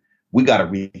 yo, we got to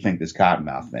rethink this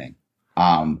Cottonmouth thing.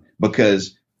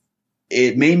 Because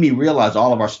it made me realize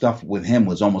all of our stuff with him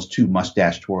was almost too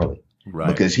mustache twirly. Right.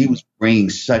 Because he was bringing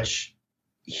such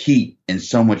heat and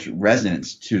so much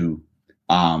resonance to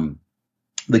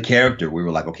the character. We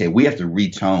were like, okay, we have to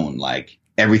retone, like,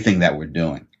 everything that we're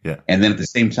doing. Yeah. And then at the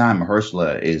same time,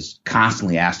 Mahershala is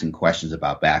constantly asking questions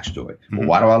about backstory. Well,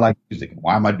 why do I like music?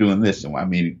 Why am I doing this? And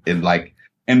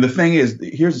and the thing is,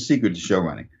 here's the secret to show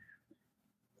running.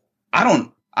 I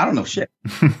don't know shit,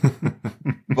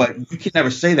 but you can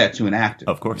never say that to an actor.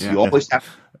 Of course. You always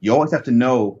have to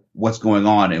know what's going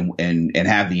on and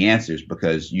have the answers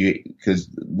because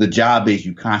the job is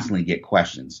you constantly get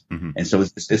questions. And so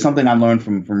it's something I learned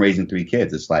from raising 3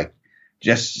 kids. It's like,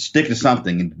 just stick to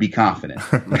something and be confident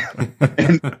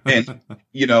and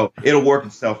it'll work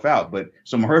itself out. But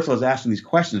so Mahershala is asking these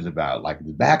questions about like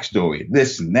the backstory,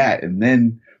 this and that. And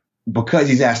then because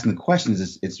he's asking the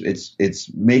questions,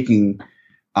 it's making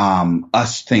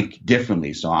us think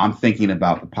differently. So I'm thinking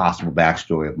about the possible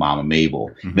backstory of Mama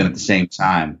Mabel. Then at the same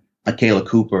time, Kayla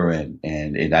Cooper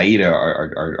and Aida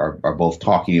are both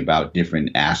talking about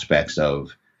different aspects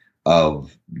of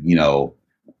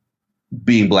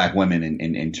being Black women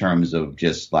in terms of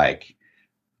just like,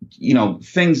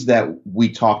 things that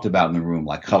we talked about in the room,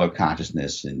 like color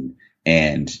consciousness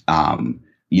and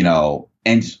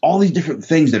just all these different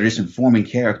things that are just informing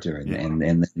character.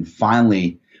 And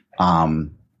finally,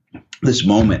 this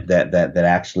moment that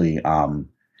actually,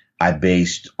 I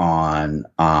based on,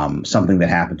 something that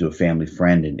happened to a family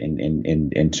friend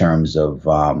in terms of,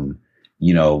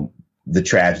 the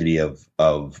tragedy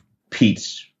of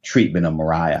Pete's treatment of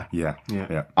Mariah. Yeah.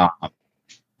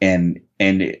 And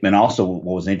also what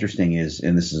was interesting is,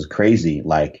 and this is crazy,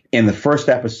 like in the first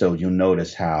episode, you'll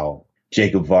notice how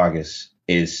Jacob Vargas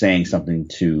is saying something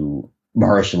to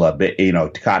Mahershala,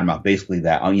 to Cottonmouth, basically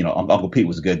that, Uncle Pete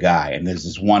was a good guy. And there's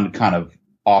this one kind of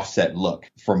offset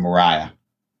look from Mariah.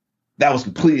 That was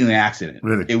completely an accident.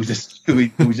 Really? It was just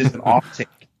an off take.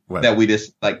 Wow. That we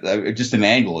just just an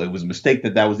angle. It was a mistake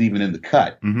that was even in the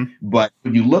cut. But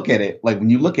when you look at it, like when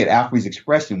you look at Alfre's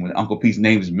expression when Uncle Pete's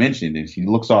name is mentioned and she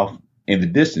looks off in the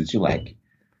distance, you're like,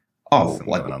 oh,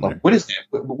 like what is that?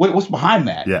 What's behind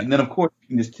that? Yeah. And then of course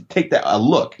you can just take a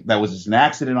look. That was just an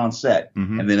accident on set.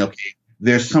 And then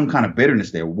there's some kind of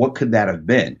bitterness there. What could that have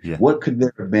been? Yeah. What could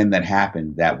there have been that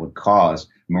happened that would cause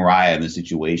Mariah in the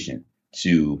situation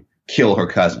to kill her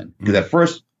cousin? Because at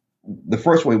first, the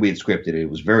first way we had scripted it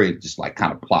was very just like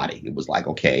kind of plotty. It was like,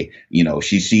 okay,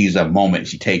 she sees a moment and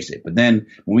she takes it. But then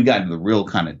when we got into the real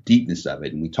kind of deepness of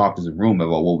it and we talked as a room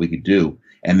about what we could do,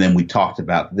 and then we talked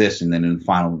about this, and then in the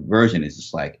final version, it's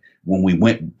just like when we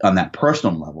went on that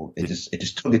personal level, it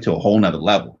just took it to a whole nother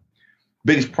level.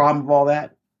 Biggest problem of all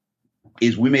that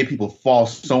is we made people fall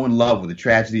so in love with the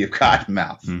tragedy of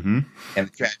Cottonmouth and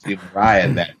the tragedy of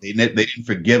Mariah that they didn't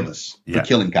forgive us for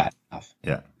killing Cottonmouth.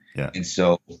 Yeah. And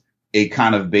so it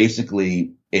kind of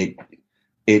basically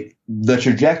the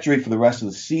trajectory for the rest of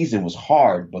the season was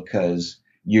hard because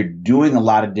you're doing a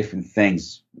lot of different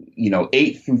things.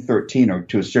 8 through 13 are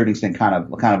to a certain extent kind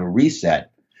of a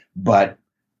reset, but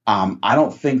I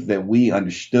don't think that we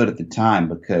understood at the time,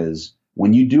 because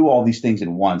when you do all these things at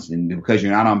once, and because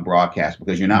you're not on broadcast,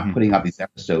 because you're not putting out these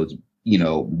episodes,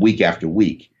 week after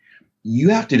week, you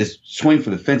have to just swing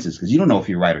for the fences because you don't know if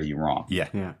you're right or you're wrong.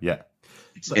 Yeah.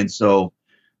 And so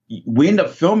we end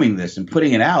up filming this and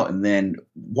putting it out, and then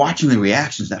watching the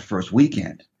reactions that first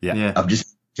weekend of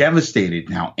just devastated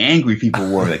and how angry people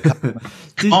were.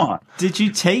 That did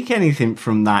you take anything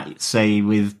from that, say,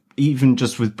 with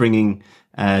bringing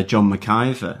John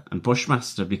McIver and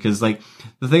Bushmaster? Because like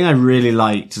the thing I really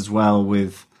liked as well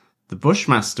with the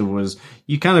Bushmaster was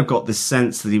you kind of got this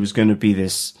sense that he was going to be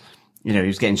this, he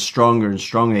was getting stronger and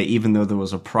stronger, even though there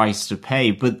was a price to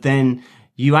pay. But then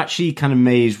you actually kind of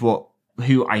made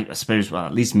who I suppose, well,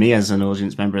 at least me as an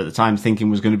audience member at the time,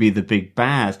 thinking was going to be the big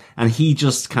bad. And he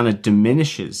just kind of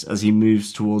diminishes as he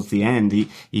moves towards the end.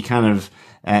 He kind of,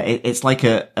 it's like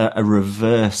a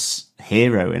reverse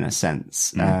hero in a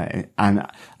sense. And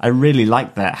I really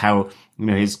like that, how,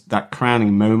 that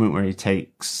crowning moment where he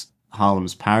takes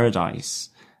Harlem's Paradise,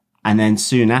 and then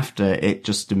soon after it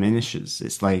just diminishes.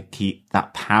 It's like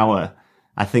that power,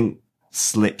 I think,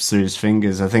 slips through his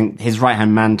fingers. I think his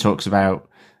right-hand man talks about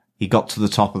he got to the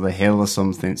top of the hill or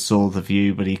something, saw the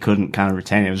view, but he couldn't kind of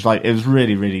retain it. It was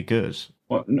really, really good.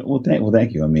 Well,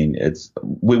 thank you. I mean,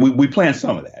 we planned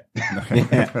some of that.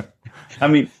 Yeah. I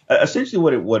mean, essentially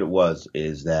what it was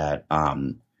is that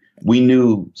we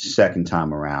knew second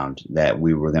time around that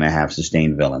we were going to have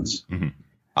sustained villains.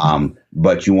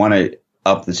 But you want to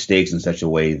up the stakes in such a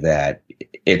way that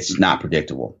it's not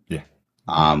predictable. Yeah.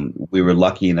 We were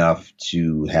lucky enough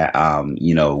to have,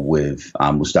 with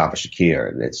Mustafa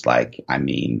Shakir, it's like, I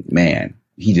mean, man,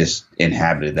 he just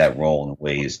inhabited that role in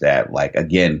ways that, like,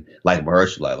 again, like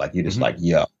Mahershala, like you're just like,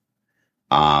 yo.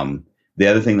 The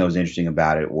other thing that was interesting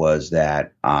about it was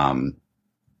that,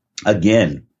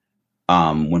 again,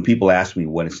 when people ask me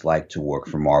what it's like to work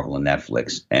for Marvel and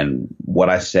Netflix, and what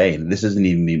I say, and this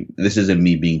isn't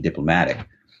me being diplomatic.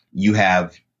 You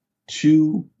have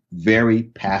two very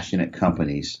passionate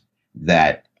companies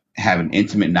that have an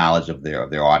intimate knowledge of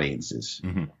their audiences,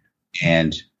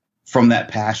 and from that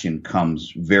passion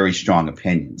comes very strong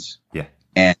opinions. Yeah,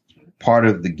 and part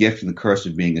of the gift and the curse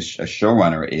of being a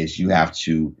showrunner is you have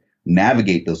to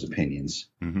navigate those opinions,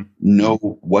 know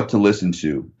what to listen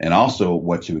to, and also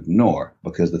what to ignore.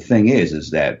 Because the thing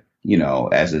is that, you know,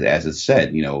 as it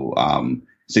said, you know,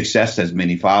 success has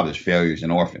many fathers, failure is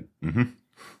an orphan.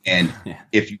 And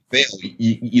if you fail,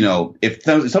 you know, if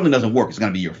something doesn't work, it's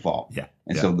going to be your fault. Yeah.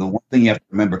 And so the one thing you have to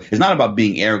remember is not about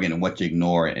being arrogant and what to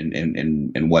ignore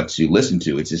and what to listen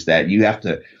to. It's just that you have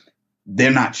to. They're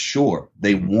not sure.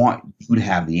 They want you to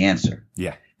have the answer.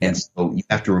 Yeah. And so you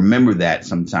have to remember that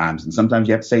sometimes. And sometimes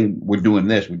you have to say, we're doing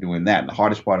this, we're doing that. And the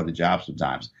hardest part of the job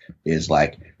sometimes is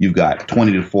like you've got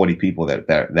 20 to 40 people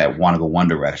that want to go one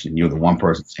direction. You're the one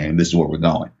person saying, this is where we're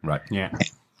going. Right. Yeah. And,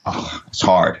 it's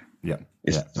hard. Yeah.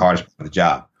 It's the hardest part of the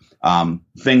job.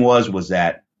 Thing was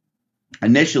that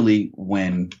initially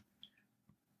when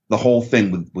the whole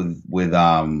thing with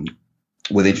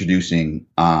introducing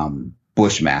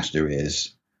Bushmaster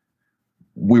is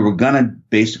we were going to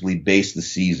basically base the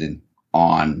season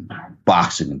on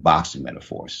boxing and boxing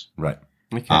metaphors. Right.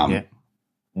 Okay.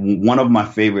 One of my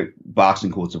favorite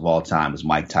boxing quotes of all time is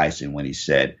Mike Tyson when he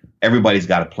said, everybody's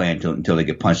got a plan until they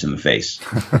get punched in the face.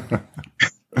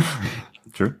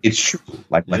 True. It's true.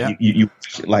 Like you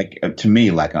to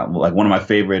me, like one of my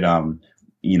favorite, HBO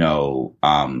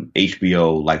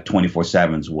like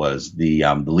 24/7s was the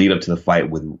lead up to the fight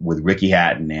with Ricky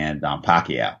Hatton and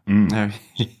Pacquiao.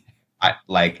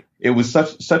 It was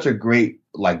such a great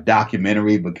like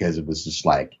documentary because it was just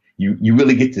like you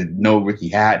really get to know Ricky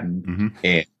Hatton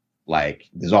and like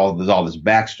there's all this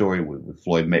backstory with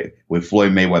Floyd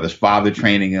Mayweather's father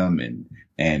training him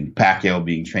and Pacquiao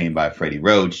being trained by Freddie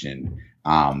Roach, and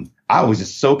I was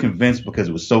just so convinced because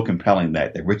it was so compelling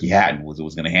that Ricky Hatton was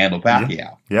going to handle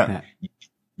Pacquiao. Yeah.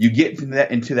 You get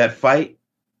into that fight,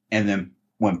 and then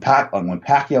when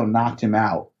Pacquiao knocked him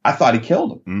out, I thought he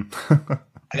killed him.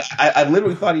 I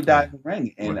literally thought he died in the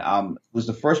ring. And it was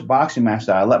the first boxing match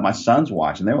that I let my sons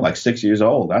watch, and they were like 6 years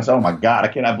old. I said, "Oh my God, I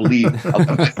cannot believe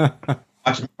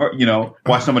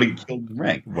watch somebody get killed in the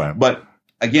ring." Wow. But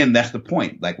again, that's the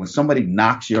point. Like when somebody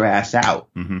knocks your ass out,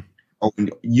 or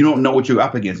you don't know what you're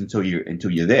up against until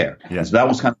you're there. Yeah. So that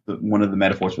was kind of one of the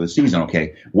metaphors for the season.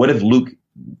 Okay, what if Luke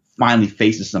finally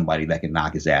faces somebody that can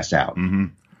knock his ass out?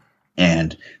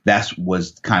 And that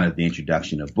was kind of the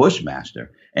introduction of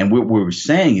Bushmaster. And what we were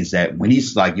saying is that when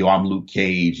he's like, "Yo, I'm Luke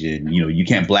Cage, and you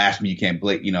can't blast me, you can't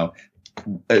blink,"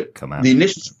 Come on. The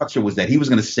initial structure was that he was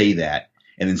going to say that,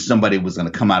 and then somebody was going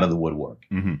to come out of the woodwork.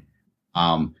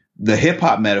 The hip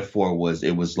hop metaphor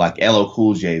was like LL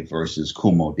Cool J versus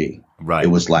Kool Moe Dee. Right. It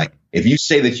was like, if you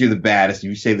say that you're the baddest, if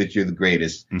you say that you're the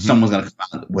greatest, someone's going to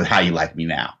come out with How You Like Me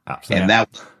Now. Absolutely. And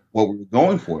that was what we were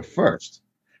going for at first.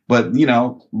 But,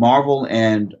 Marvel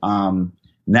and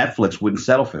Netflix wouldn't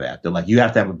settle for that. They're like, you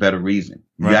have to have a better reason.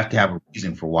 You have to have a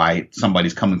reason for why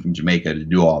somebody's coming from Jamaica to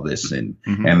do all this. And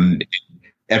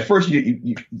at first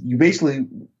you basically,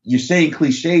 you're saying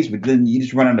cliches, but then you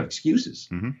just run out of excuses.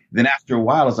 Then after a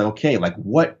while, it's like, okay, like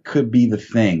what could be the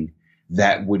thing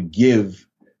that would give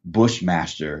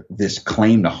Bushmaster this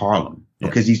claim to Harlem?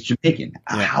 Because he's Jamaican.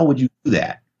 How would you do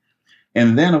that?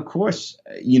 And then, of course,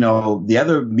 the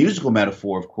other musical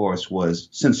metaphor, of course, was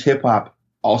since hip hop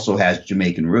also has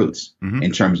Jamaican roots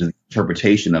in terms of the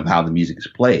interpretation of how the music is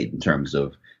played, in terms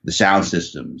of the sound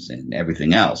systems and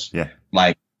everything else.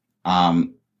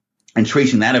 And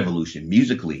tracing that evolution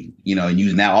musically, and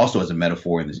using that also as a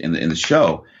metaphor in the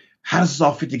show. How does this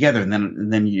all fit together?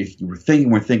 And then you were thinking,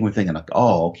 like,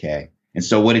 oh, okay. And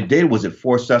so what it did was it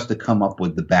forced us to come up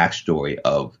with the backstory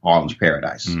of Harlem's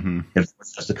Paradise. It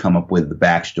forced us to come up with the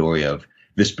backstory of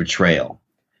this betrayal.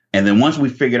 And then once we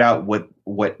figured out what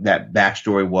that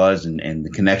backstory was and the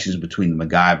connections between the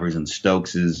MacGyvers and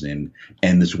Stokeses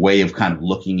and this way of kind of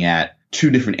looking at two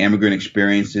different immigrant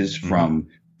experiences from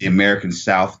the American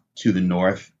South to the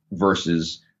North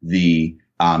versus the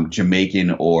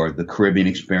Jamaican or the Caribbean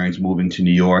experience moving to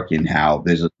New York, and how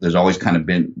there's always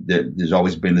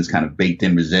been this kind of baked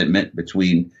in resentment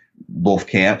between both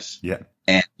camps.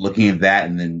 And looking at that,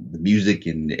 and then the music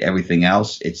and everything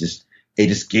else, it just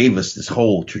gave us this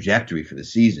whole trajectory for the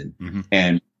season.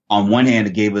 And on one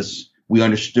hand, we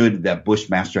understood that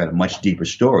Bushmaster had a much deeper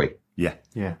story. But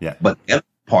the other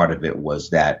part of it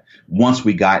was that once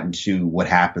we got into what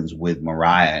happens with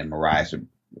Mariah and Mariah's,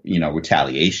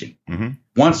 retaliation,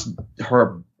 once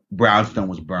her Brownstone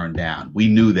was burned down, we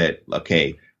knew that,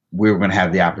 okay, we were going to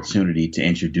have the opportunity to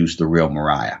introduce the real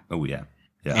Mariah. Oh, yeah.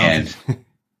 Yeah. And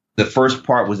the first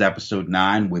part was episode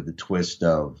 9 with the twist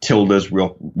of Tilda's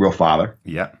real father.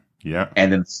 Yeah. Yeah.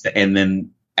 And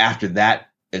then after that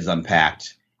is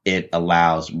unpacked, it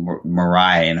allows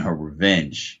Mariah and her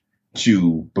revenge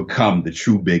to become the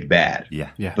true big bad. Yeah.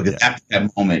 Yeah. Because after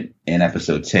that moment in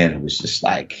episode 10, it was just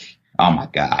like, oh my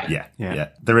God. Yeah, yeah.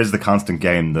 There is the constant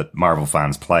game that Marvel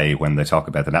fans play when they talk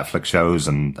about the Netflix shows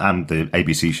and the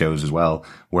ABC shows as well,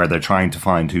 where they're trying to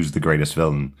find who's the greatest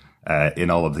villain in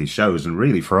all of these shows. And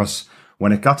really, for us,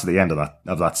 when it got to the end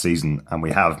of that season, and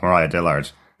we have Mariah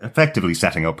Dillard effectively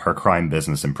setting up her crime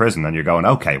business in prison, and you're going,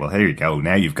 okay, well, here you go.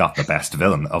 Now you've got the best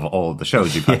villain of all of the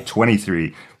shows. You've had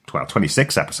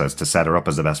 26 episodes to set her up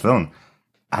as the best villain.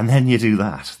 And then you do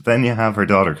that. Then you have her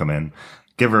daughter come in,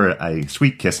 give her a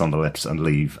sweet kiss on the lips and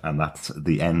leave. And that's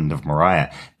the end of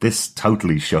Mariah. This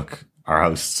totally shook our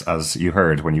hosts, as you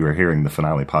heard when you were hearing the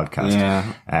finale podcast.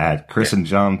 Yeah. Chris and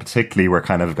John particularly were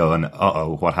kind of going,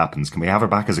 uh-oh, what happens? Can we have her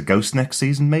back as a ghost next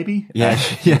season, maybe? Yeah.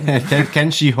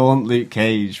 Can she haunt Luke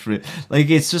Cage for it? Like,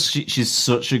 it's just, she's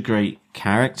such a great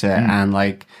character. And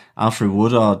like, Alfred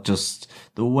Woodard, just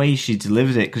the way she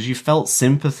delivered it, because you felt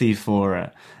sympathy for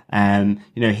her.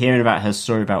 Hearing about her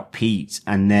story about Pete,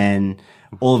 and then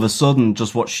all of a sudden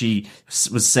just what she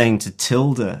was saying to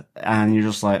Tilda, and you're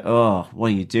just like, oh, what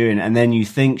are you doing? And then you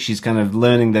think she's kind of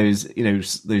learning those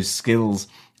skills,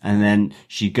 and then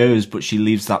she goes, but she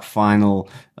leaves that final,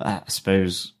 I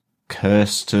suppose,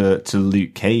 curse to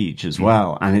Luke Cage as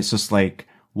well. And it's just like,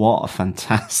 what a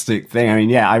fantastic thing. I mean,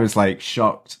 yeah, I was like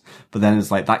shocked, but then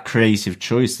it's like that creative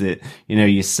choice that,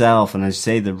 yourself and, as you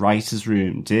say, the writer's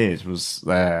room did was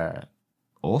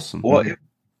awesome. Well,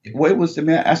 it was, I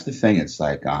mean, that's the thing. It's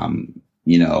like,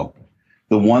 the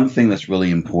one thing that's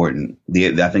really important,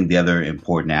 I think the other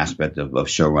important aspect of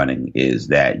show running is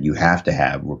that you have to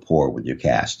have rapport with your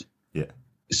cast. Yeah.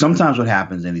 Sometimes what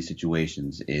happens in these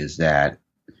situations is that,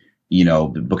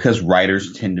 because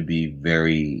writers tend to be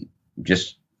very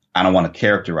I don't want to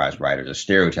characterize writers or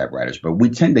stereotype writers, but we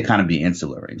tend to kind of be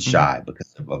insular and shy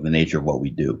because of the nature of what we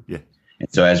do. Yeah. And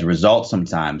so as a result,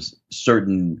 sometimes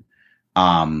certain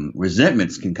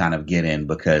resentments can kind of get in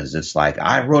because it's like,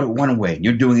 I wrote it one way and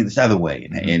you're doing it this other way.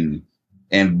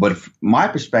 But my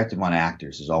perspective on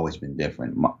actors has always been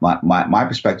different. My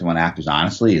perspective on actors,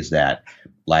 honestly, is that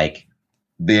like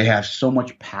they have so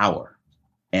much power,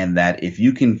 and that if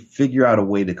you can figure out a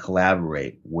way to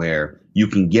collaborate where you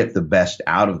can get the best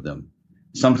out of them,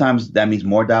 sometimes that means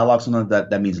more dialogue, sometimes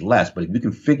that means less. But if you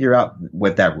can figure out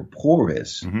what that rapport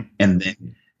is and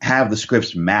then have the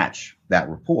scripts match that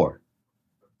rapport,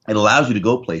 it allows you to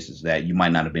go places that you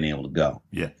might not have been able to go.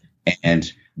 Yeah.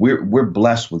 And we're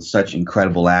blessed with such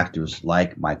incredible actors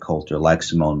like Mike Coulter, like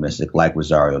Simone Missick, like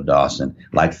Rosario Dawson,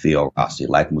 like Theo Rossi,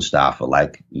 like Mustafa,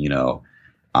 like,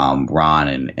 Ron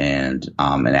and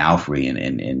Alfred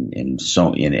and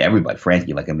everybody,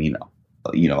 Frankie, like, I mean,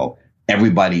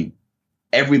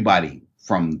 everybody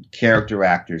from character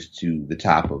actors to the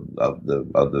top of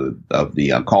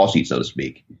the call sheet, so to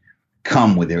speak,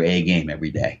 come with their A game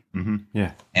every day. Mm-hmm.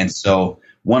 Yeah. And so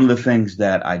one of the things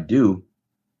that I do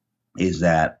is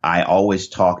that I always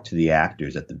talk to the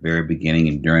actors at the very beginning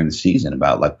and during the season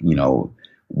about, like,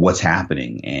 what's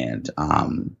happening. And,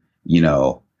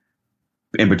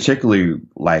 in particular,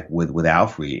 like with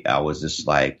Alfred, I was just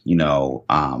like, we're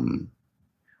going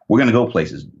to go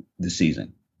places this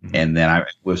season. Mm-hmm. And then it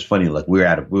was funny, like we were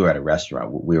at a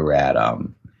restaurant. We were at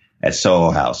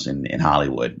Soho House in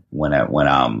Hollywood when I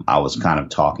was kind of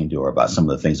talking to her about some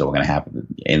of the things that were going to happen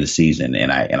in the season.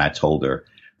 And I told her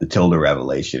the Tilda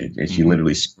revelation, and she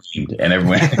literally screamed, and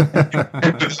everyone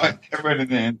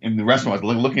in the restaurant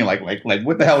was looking like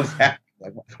what the hell is happening?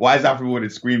 Like, why is Alfred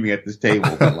Woodard screaming at this table?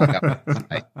 But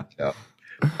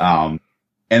and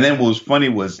then what was funny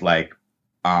was like,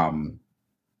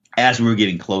 as we were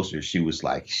getting closer, she was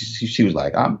like,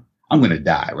 I'm going to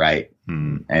die. Right.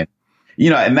 Mm. And,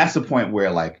 and that's the point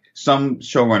where, like, some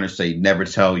showrunners say, never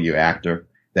tell your actor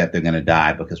that they're going to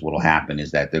die, because what'll happen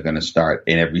is that they're going to start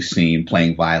in every scene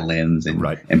playing violins and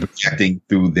projecting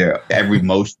through their every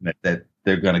motion that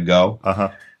they're going to go.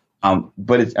 Uh-huh.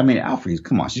 But Alfred,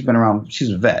 come on, she's been around. She's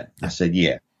a vet. I said,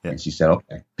 yeah. And she said,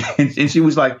 okay. and she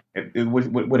was like,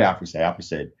 what did Alfred say? Alfred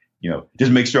said,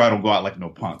 just make sure I don't go out like no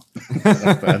punk.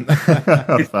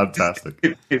 That's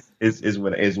fantastic. Is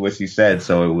what she said.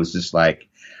 So it was just like,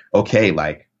 okay,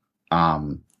 like,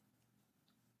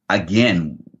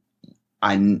 again,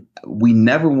 we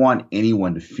never want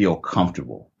anyone to feel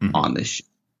comfortable on this show.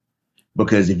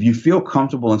 because if you feel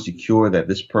comfortable and secure that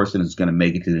this person is going to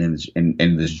make it to the end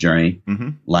in this journey,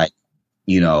 like,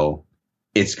 you know,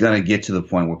 it's going to get to the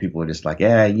point where people are just like,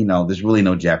 yeah, you know, there's really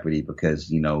no jeopardy because,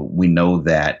 you know, we know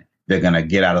that they're going to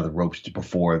get out of the ropes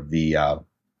before the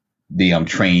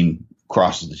train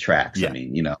crosses the tracks. Yeah. I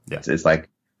mean, you know, it's like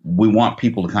we want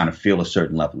people to kind of feel a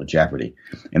certain level of jeopardy.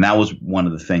 And that was one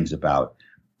of the things about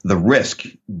the risk,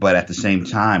 but at the same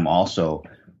time, also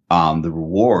the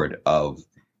reward of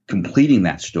completing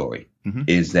that story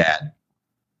is that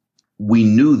we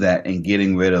knew that in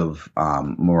getting rid of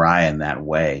Mariah in that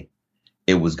way,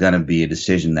 it was going to be a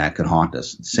decision that could haunt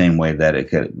us the same way that it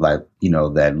could, like, you know,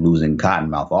 that losing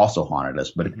Cottonmouth also haunted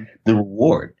us. But the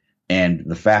reward and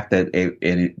the fact that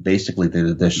it basically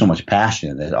there's so much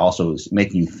passion that also is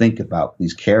making you think about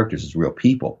these characters as real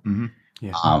people.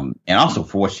 Yeah. And also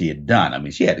for what she had done. I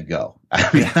mean, she had to go. I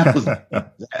mean, that was,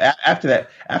 after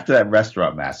that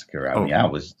restaurant massacre, I mean, I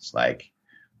was just like,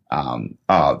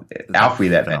 Alfre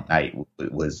that night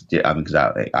was, I mean, because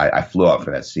I flew out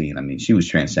for that scene. I mean, she was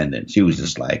transcendent. She was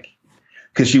just like,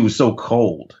 because she was so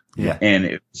cold. Yeah. And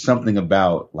it was something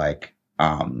about like,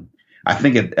 I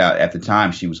think at the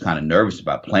time she was kind of nervous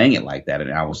about playing it like that.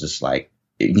 And I was just like,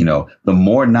 you know, the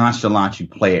more nonchalant you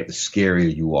play it, the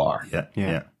scarier you are.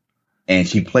 Yeah. And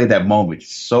she played that moment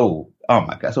so, oh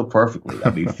my God, so perfectly. I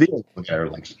mean, Theo looked at her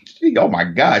like, oh my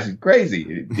God, she's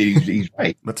crazy. He's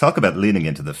right. But talk about leaning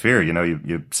into the fear. You know,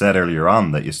 you said earlier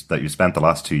on that you spent the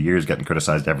last 2 years getting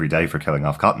criticized every day for killing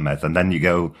off Cottonmouth, and then you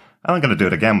go, I'm going to do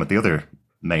it again with the other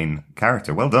main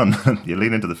character. Well done. You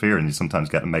lean into the fear, and you sometimes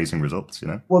get amazing results. You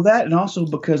know. Well, that, and also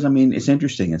because I mean, it's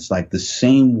interesting. It's like the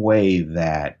same way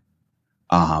that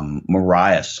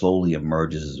Mariah slowly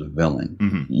emerges as a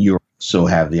villain. You also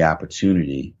have the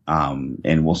opportunity,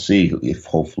 and we'll see if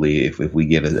hopefully if we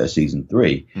get a season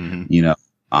 3, you know,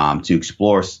 to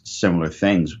explore similar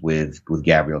things with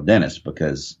Gabrielle Dennis,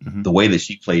 because the way that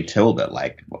she played Tilda,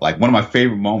 like one of my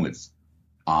favorite moments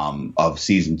of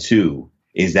season 2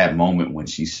 is that moment when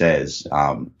she says,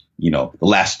 you know, the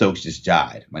last Stokes just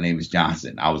died. My name is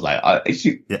Johnson. I was like,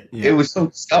 it was so,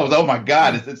 oh my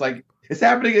God, it's like, it's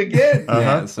happening again.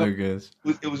 Yeah, it's so good.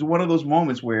 It was one of those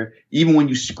moments where even when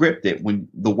you script it, when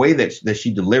the way that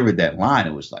she delivered that line,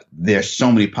 it was like, there's so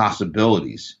many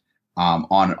possibilities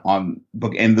on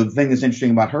book. And the thing that's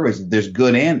interesting about her is there's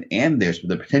good and there's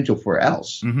the potential for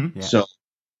else. So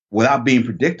without being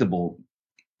predictable,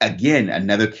 again,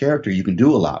 another character you can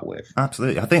do a lot with.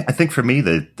 Absolutely. I think for me,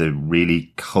 the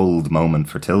really cold moment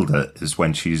for Tilda is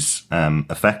when she's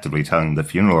effectively telling the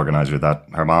funeral organizer that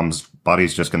her mom's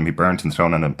body's just going to be burnt and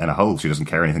thrown in a hole. She doesn't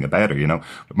care anything about her, you know.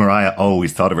 But Mariah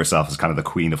always thought of herself as kind of the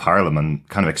queen of Harlem and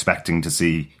kind of expecting to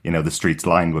see, you know, the streets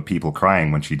lined with people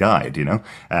crying when she died, you know.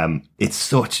 It's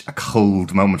such a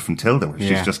cold moment from Tilda where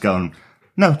she's just going,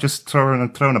 no, just throw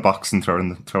in a box and throw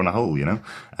in a hole, you know.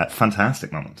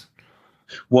 Fantastic moment.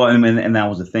 Well, and that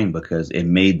was the thing, because it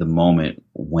made the moment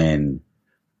when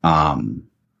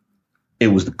it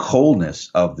was the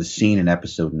coldness of the scene in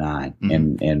episode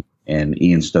 9 and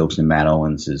Ian Stokes and Matt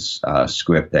Owens'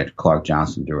 script that Clark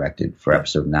Johnson directed for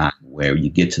episode 9, where you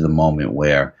get to the moment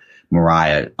where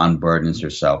Mariah unburdens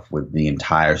herself with the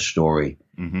entire story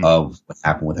of what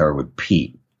happened with her with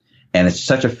Pete. And it's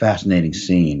such a fascinating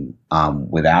scene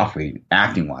with Alfre,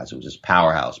 acting-wise. It was just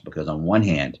powerhouse, because on one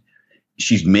hand,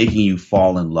 she's making you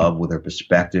fall in love with her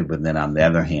perspective, but then on the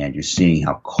other hand, you're seeing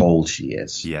how cold she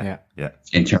is. Yeah.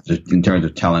 In terms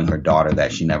of telling her daughter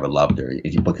that she never loved her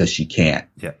because she can't.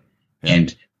 Yeah.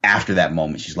 And after that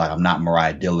moment, she's like, I'm not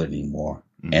Mariah Dillard anymore.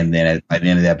 And then at the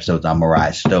end of the episode, I'm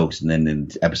Mariah Stokes. And then in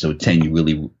episode 10, you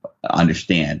really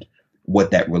understand what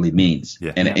that really means.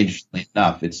 And interestingly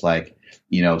enough, it's like,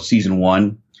 you know, season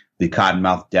 1, the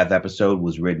Cottonmouth death episode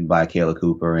was written by Kayla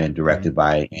Cooper and directed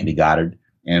by Andy Goddard.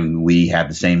 And we have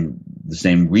the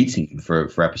same reading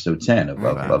for episode 10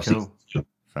 of season 2.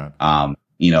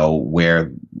 You know,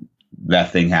 where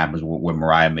that thing happens when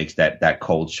Mariah makes that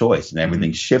cold choice and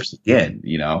everything shifts again,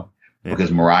 you know,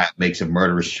 because Mariah makes a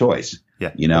murderous choice,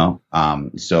 you know.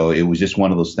 So it was just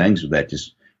one of those things that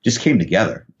just came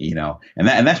together, you know, and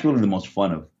that's really the most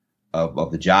fun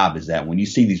of the job, is that when you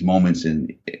see these moments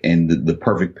in the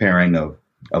perfect pairing of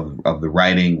the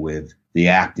writing with the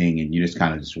acting, and you're just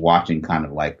kind of just watching, kind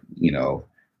of like, you know,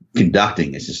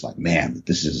 conducting. It's just like, man,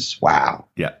 this is wow.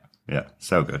 Yeah.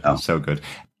 So good. So good.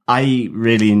 I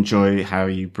really enjoy how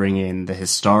you bring in the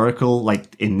historical,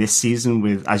 like in this season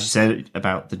with, as you said,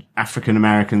 about the African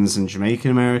Americans and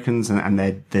Jamaican Americans and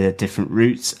their different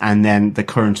roots, and then the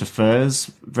current affairs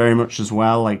very much as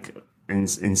well, like in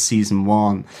season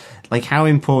 1. Like, how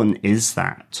important is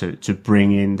that to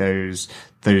bring in those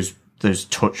those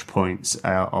touch points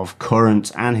of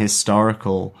current and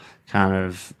historical kind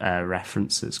of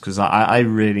references, because I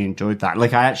really enjoyed that.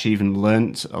 Like, I actually even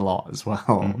learnt a lot as well.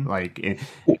 Mm-hmm. Like,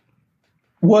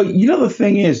 Well, the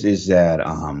thing is that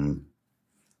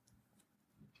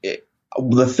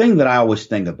the thing that I always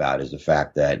think about is the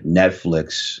fact that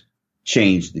Netflix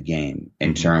changed the game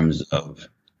in terms of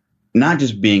not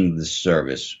just being the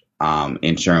service,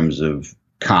 in terms of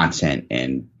content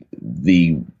and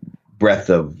the breadth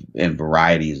of and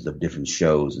varieties of different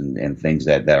shows and things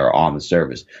that are on the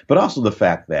service, but also the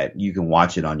fact that you can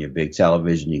watch it on your big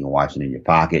television, you can watch it in your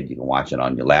pocket, you can watch it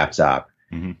on your laptop.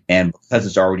 Mm-hmm. And because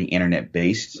it's already internet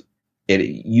based,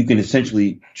 you can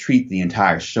essentially treat the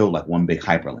entire show like one big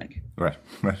hyperlink. Right.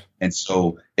 And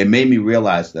so it made me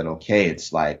realize that, okay,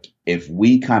 it's like if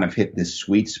we kind of hit this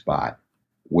sweet spot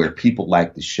where people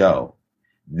like the show,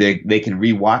 they can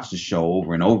rewatch the show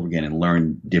over and over again and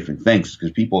learn different things,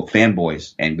 because people,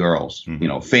 fanboys and girls,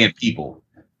 fan people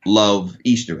love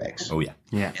Easter eggs. Oh, yeah.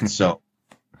 yeah. And so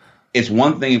it's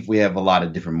one thing if we have a lot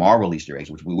of different Marvel Easter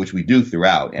eggs, which we do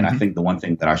throughout. And I think the one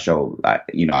thing that our show, I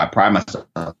pride myself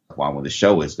on with the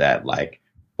show is that, like,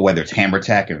 whether it's Hammer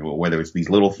Tech or whether it's these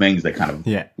little things that kind of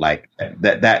like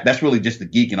that's really just the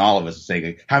geek in all of us to say,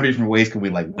 like, how many different ways can we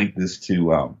like link this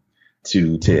to other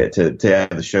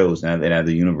shows and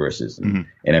other universes and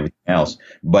everything else.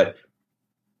 But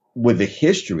with the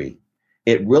history,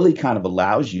 it really kind of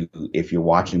allows you, if you're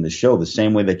watching the show, the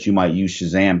same way that you might use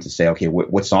Shazam to say, okay,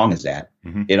 what song is that?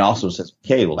 It also says,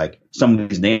 okay, well, like some of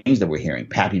these names that we're hearing,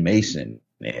 Pappy Mason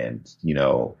and,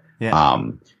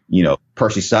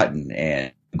 Percy Sutton,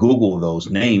 and Google those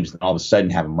names, and all of a sudden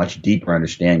have a much deeper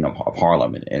understanding of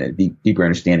Harlem and a deeper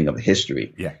understanding of the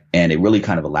history. Yeah. And it really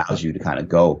kind of allows you to kind of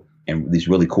go in these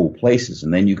really cool places.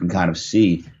 And then you can kind of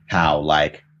see how,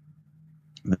 like,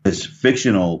 this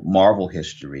fictional Marvel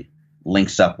history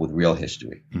links up with real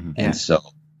history. And so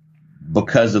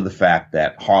because of the fact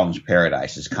that Harlem's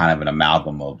Paradise is kind of an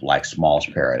amalgam of like Small's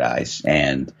Paradise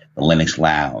and the Lenox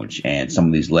Lounge and some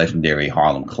of these legendary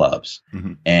Harlem clubs,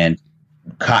 and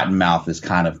Cottonmouth is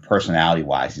kind of personality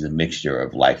wise, he's a mixture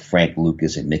of like Frank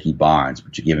Lucas and Nicky Barnes,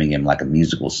 but you're giving him like a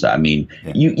musical side. I mean,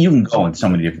 you can go in so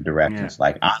many different directions.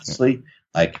 Like, honestly,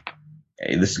 like,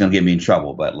 this is going to get me in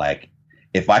trouble, but like,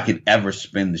 if I could ever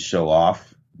spin the show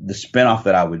off, the spinoff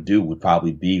that I would do would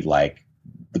probably be like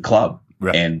the club,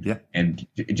 and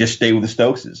just stay with the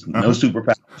Stokeses, no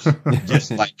superpowers,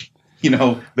 just like,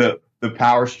 the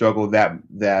power struggle that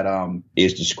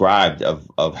is described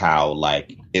of how,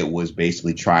 like, it was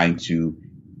basically trying to,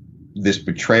 this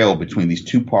betrayal between these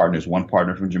two partners, one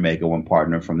partner from Jamaica, one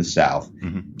partner from the South,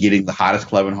 getting the hottest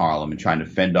club in Harlem and trying to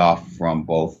fend off from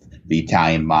both the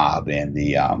Italian mob and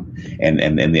the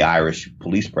and the Irish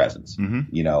police presence.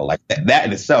 Like that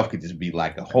in itself could just be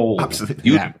like a whole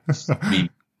universe. I mean,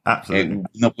 absolutely.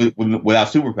 Without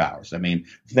superpowers. I mean,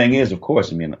 the thing is, of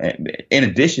course, I mean, in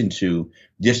addition to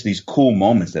just these cool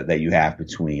moments that you have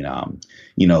between,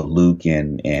 Luke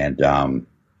and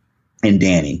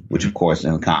Danny, which of course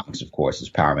in the comics, of course, is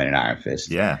Power Man and Iron Fist.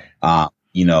 Yeah.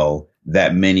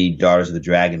 That mini Daughters of the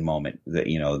Dragon moment that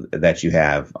that you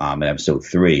have in episode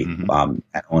 3,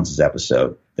 at Owens'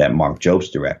 episode that Mark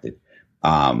Jobst directed.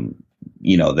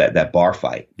 That bar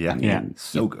fight. Yeah. I mean,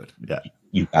 so good. Yeah.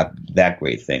 You got that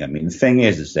great thing. I mean, the thing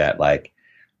is that, like,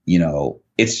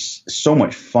 it's so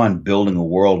much fun building a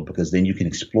world because then you can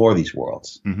explore these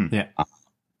worlds.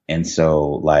 And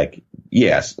so, like,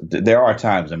 yes, there are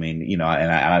times. I mean,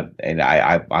 and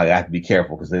I have to be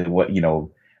careful because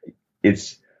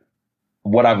it's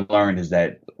what I've learned is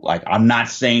that, like, I'm not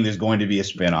saying there's going to be a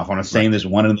spinoff. I'm not saying there's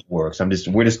one in the works.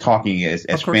 we're just talking as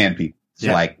fan people. It's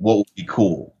like, what would be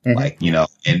cool, like,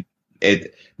 and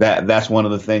that's one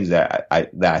of the things that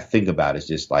I think about is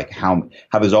just like how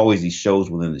there's always these shows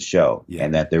within the show,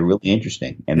 and that they're really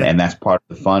interesting, and that's part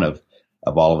of the fun of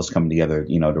all of us coming together,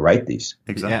 to write these.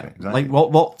 Exactly. Like,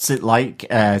 what's it like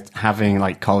having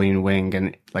like Colleen Wing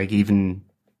and like even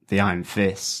the Iron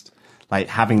Fist, like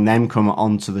having them come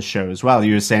onto the show as well?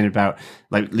 You were saying about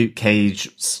like Luke Cage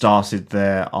started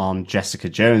there on Jessica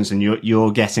Jones, and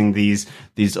you're getting these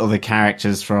other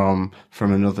characters from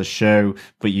another show,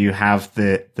 but you have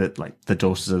the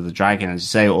Daughters of the Dragon, as you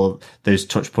say, or those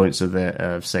touch points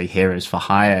of say Heroes for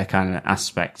Hire kind of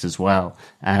aspect as well.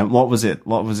 What was it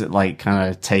like kind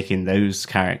of taking those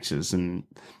characters and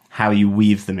how you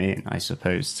weave them in, I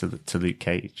suppose, to Luke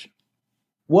Cage?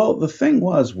 Well, the thing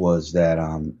was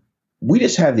that we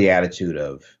just had the attitude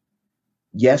of,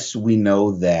 yes, we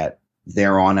know that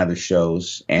they're on other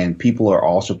shows and people are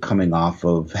also coming off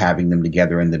of having them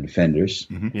together in the Defenders.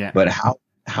 But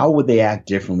how would they act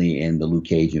differently in the Luke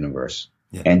Cage universe?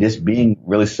 And just being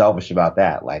really selfish about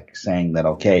that, like saying that,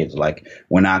 okay, it's like,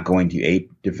 we're not going to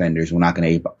ape Defenders. We're not going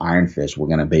to ape Iron Fist. We're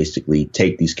going to basically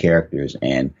take these characters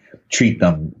and treat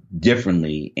them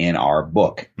differently in our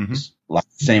book. Like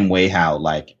the same way how,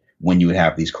 like, when you would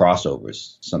have these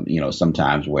crossovers,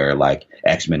 sometimes where like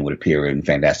X-Men would appear in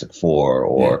Fantastic Four,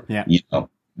 or,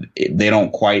 they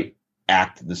don't quite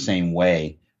act the same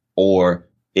way. Or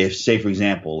if, say, for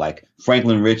example, like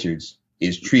Franklin Richards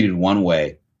is treated one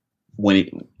way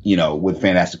when with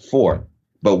Fantastic Four,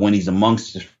 but when he's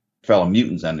amongst his fellow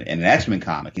mutants in an X-Men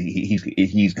comic,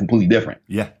 he's completely different.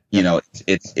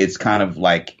 It's kind of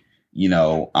like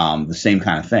the same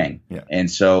kind of thing.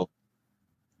 And so,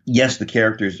 yes, the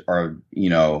characters are,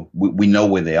 we know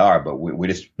where they are, but we're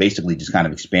just basically just kind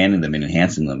of expanding them and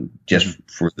enhancing them just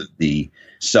for the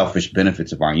selfish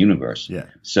benefits of our universe.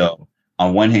 So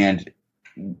on one hand,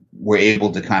 we're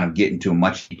able to kind of get into a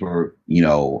much deeper,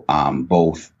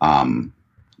 both,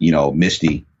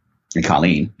 Misty and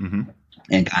Colleen,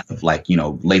 and kind of like,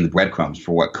 lay the breadcrumbs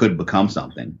for what could become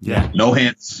something. No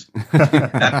hints.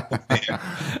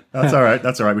 That's all right.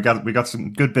 That's all right. We got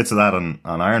some good bits of that on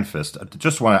Iron Fist. I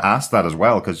just want to ask that as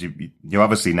well, because you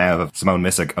obviously now have Simone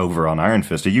Missick over on Iron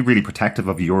Fist. Are you really protective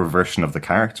of your version of the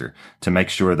character to make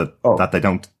sure that that they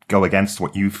don't go against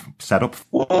what you've set up?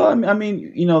 Well, I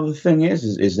mean, the thing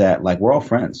is that, like, we're all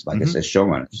friends. Like I said,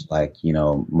 showrunners. Like,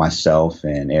 myself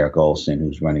and Eric Olson,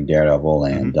 who's running Daredevil,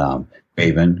 and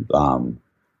Raven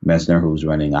Messner, who's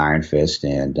running Iron Fist,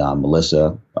 and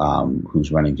Melissa,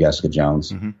 who's running Jessica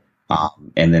Jones.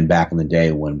 And then back in the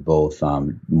day when both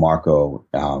Marco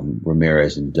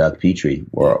Ramirez and Doug Petrie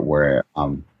were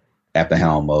at the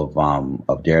helm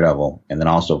of Daredevil, and then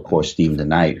also, of course, Stephen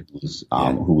DeKnight,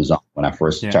 who was on when I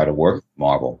first started working with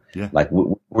Marvel. Like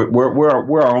we're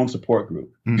our own support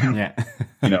group.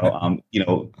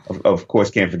 Of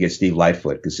course, can't forget Steve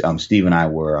Lightfoot, because Steve and I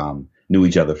knew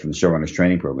each other from the showrunners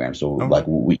training program. So like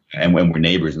we're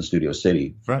neighbors in Studio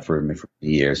City for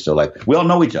years. So like we all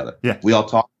know each other. We all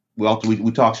talk.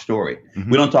 We talk story.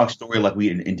 We don't talk story like we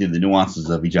into the nuances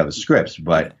of each other's scripts,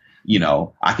 but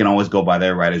I can always go by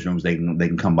their writers' rooms. They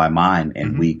can come by mine,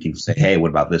 and we can say, hey, what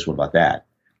about this? What about that?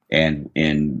 And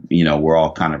we're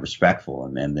all kind of respectful.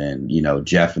 And then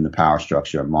Jeff and the power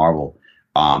structure of Marvel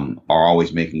are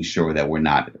always making sure that we're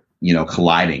not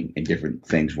colliding in different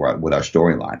things with our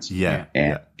storylines.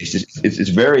 It's just it's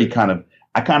very kind of,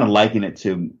 I kind of liken it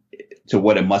to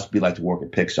what it must be like to work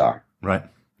at Pixar.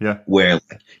 Where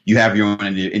like, you have your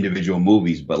own individual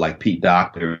movies, but like Pete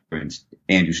Docter and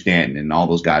Andrew Stanton and all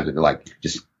those guys that are like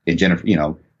just in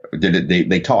general,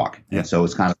 they talk. And so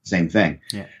it's kind of the same thing.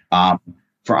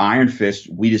 For Iron Fist,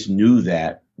 we just knew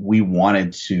that we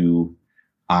wanted to,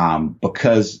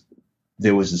 because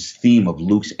there was this theme of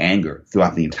Luke's anger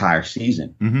throughout the entire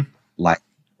season. Like,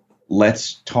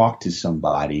 let's talk to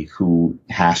somebody who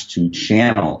has to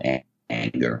channel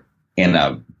anger in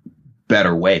a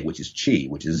better way, which is chi,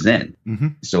 which is Zen.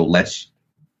 So let's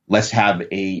have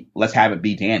it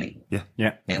be Danny.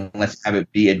 And let's have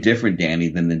it be a different Danny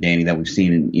than the Danny that we've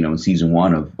seen in season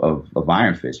 1 of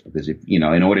Iron Fist. Because if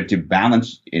in order to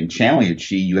balance and channel your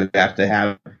chi, you have to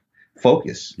have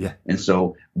focus. And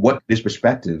so what this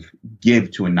perspective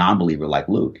give to a non-believer like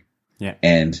Luke?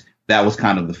 And that was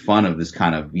kind of the fun of this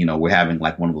kind of, we're having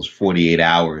like one of those 48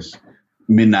 hours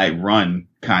midnight run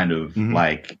kind of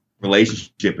like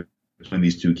relationship between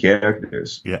these two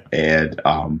characters. And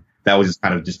that was just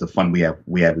kind of just the fun we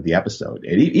had with the episode.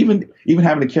 And even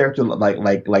having a character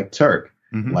like Turk,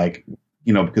 like,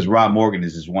 because Rob Morgan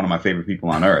is just one of my favorite people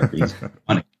on earth. He's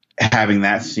funny. Having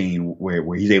that scene where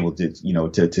he's able to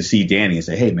to see Danny and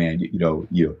say, hey man, your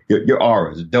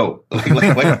aura is dope.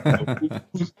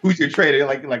 Who's your trader?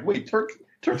 Like wait, Turk's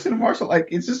in a martial. Like,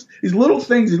 it's just these little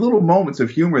things, these little moments of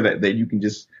humor that you can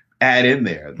just add in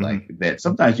there. Like that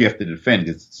sometimes you have to defend,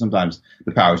 because sometimes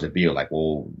the powers that be are like,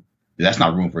 well, that's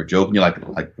not room for a joke. And you're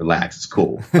like relax, it's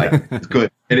cool. Like it's good.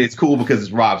 And it's cool because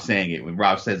it's Rob saying it. When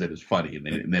Rob says it, it's funny, and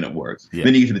then it works.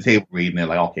 Then you get to the table read and they're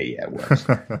like, okay, yeah, it works.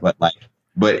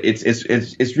 But it's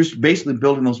just basically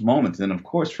building those moments. And of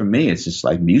course, for me, it's just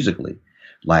like musically,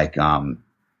 like,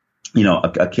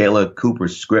 Akela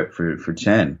Cooper's script for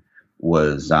 10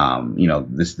 was,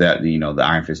 the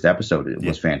Iron Fist episode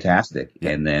was fantastic.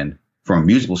 And then from a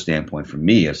musical standpoint, for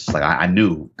me, it's like, I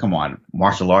knew, come on,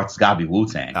 martial arts gotta be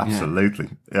Wu-Tang. Absolutely.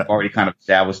 Already kind of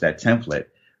established that template.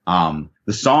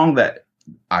 The song that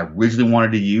I originally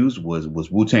wanted to use was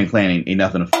Wu-Tang Clan, Ain't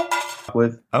Nothing to F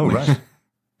with. Oh, right.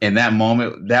 In that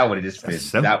moment, that would have just been,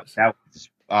 that would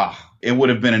just it would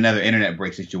have been another internet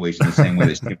break situation the same way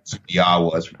that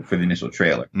CPR was for the initial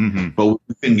trailer. But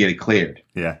we couldn't get it cleared.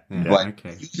 Yeah. But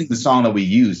using the song that we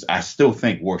used, I still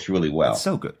think works really well. It's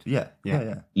so good. Yeah.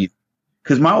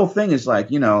 Because my whole thing is like,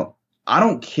 I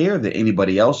don't care that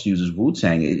anybody else uses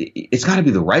Wu-Tang. It's got to be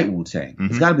the right Wu-Tang.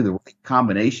 It's got to be the right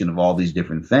combination of all these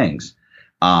different things.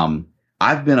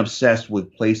 I've been obsessed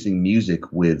with placing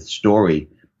music with story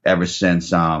ever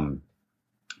since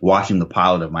watching the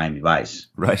pilot of Miami Vice.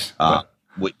 Right.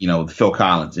 With Phil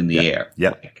Collins in the air.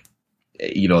 Yep. Like,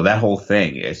 that whole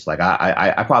thing. It's like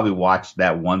I probably watched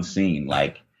that one scene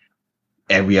like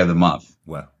every other month.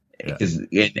 Wow. Because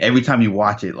every time you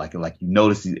watch it, like you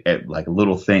notice like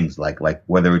little things, like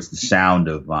whether it's the sound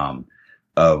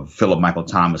of Philip Michael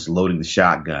Thomas loading the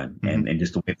shotgun, and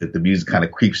just the way that the music kind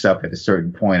of creeps up at a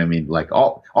certain point. I mean, like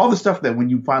all the stuff that when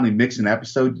you finally mix an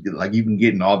episode, like you can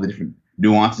get in all the different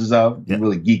nuances of, you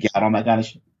really geek out on that kind of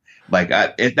shit. Like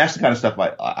that's the kind of stuff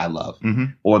I love.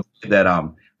 Or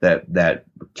that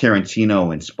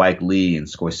Tarantino and Spike Lee and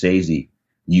Scorsese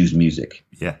use music.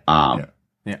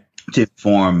 To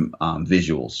form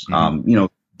visuals.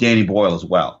 Danny Boyle as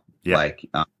well. Like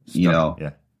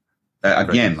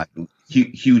again, like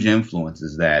huge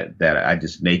influences that I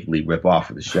just nakedly rip off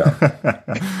of the show.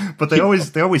 But they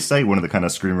always say one of the kind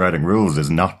of screenwriting rules is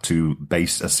not to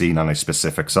base a scene on a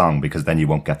specific song, because then you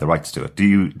won't get the rights to it. Do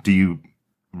you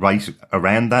write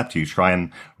around that? Do you try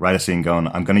and write a scene going,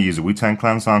 I'm going to use a Wu-Tang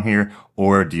Clan song here?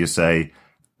 Or do you say,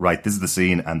 right, this is the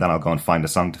scene, and then I'll go and find a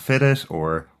song to fit it?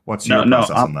 Or what's your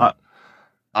process on that?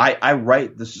 I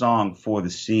write the song for the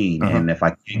scene, and if I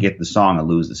can't get the song, I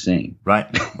lose the scene. Right.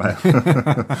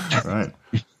 Right.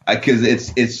 Because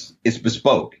it's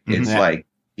bespoke. It's like,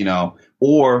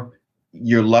 or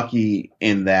you're lucky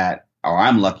in that, or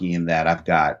I'm lucky in that I've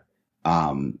got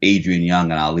Adrian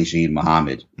Young and Ali Shaheed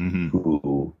Muhammad,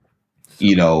 who,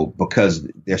 because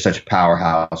they're such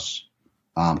powerhouse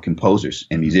composers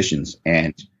and musicians,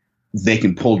 and they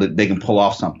can pull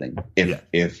off something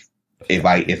if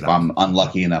I'm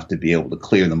unlucky enough to be able to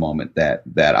clear the moment that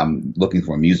I'm looking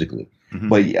for musically.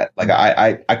 But yeah, like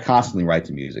I constantly write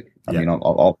to music. I mean,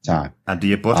 all the time. And do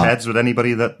you butt heads with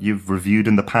anybody that you've reviewed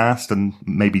in the past and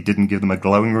maybe didn't give them a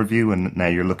glowing review, and now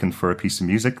you're looking for a piece of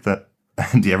music that?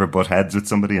 Do you ever butt heads with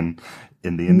somebody in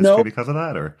the industry because of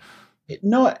that, or?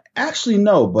 No, actually,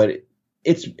 no. But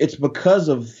it's because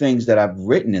of things that I've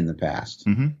written in the past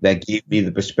that gave me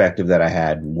the perspective that I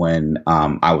had when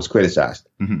I was criticized.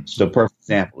 So, perfect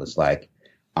example is like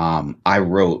I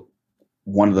wrote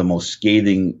one of the most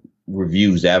scathing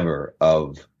reviews ever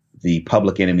of the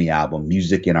Public Enemy album,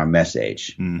 Music in Our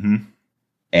Message. And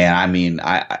I mean,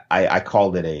 I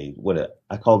called it a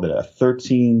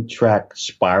 13-track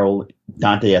spiral,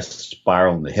 Dante-esque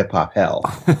spiral in the hip hop hell.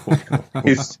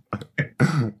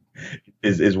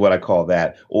 is what I call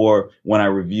that. Or when I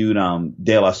reviewed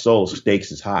De La Soul's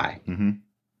Stakes is High.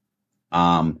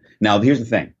 Now here's the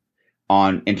thing.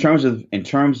 In terms of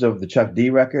the Chuck D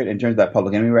record, in terms of that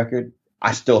Public Enemy record,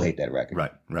 I still hate that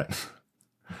record. Right.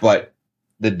 But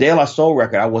the De La Soul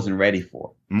record, I wasn't ready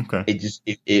for. Okay.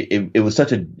 It was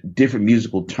such a different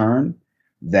musical turn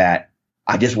that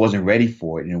I just wasn't ready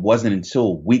for it. And it wasn't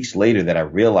until weeks later that I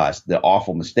realized the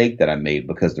awful mistake that I made,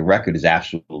 because the record is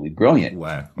absolutely brilliant.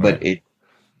 Wow. But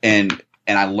and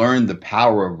I learned the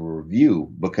power of a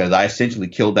review because I essentially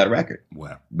killed that record.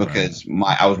 Wow. Because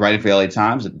I was writing for LA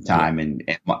Times at the time, and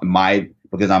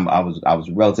because I was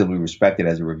relatively respected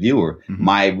as a reviewer,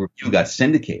 my review got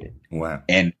syndicated. Wow.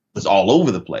 And was all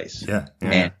over the place. Yeah.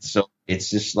 And so it's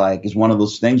just like, it's one of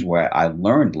those things where I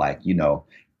learned, like,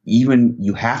 even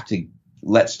you have to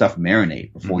let stuff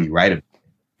marinate before you write it.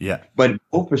 Yeah. But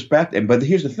both perspective. But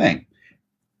here's the thing.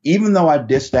 Even though I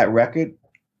dissed that record,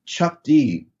 Chuck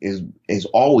D has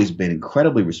always been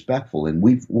incredibly respectful, and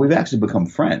we've actually become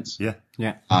friends. Yeah.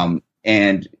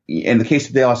 And in the case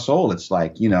of De La Soul, it's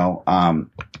like,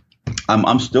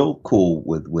 I'm still cool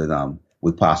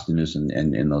with Posthumous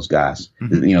and those guys,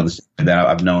 that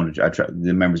I've known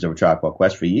the members of A Tribe Called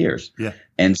Quest for years. Yeah.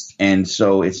 And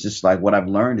so it's just like, what I've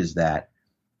learned is that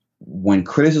when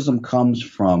criticism comes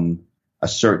from a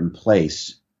certain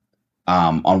place,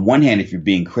 on one hand, if you're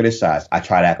being criticized, I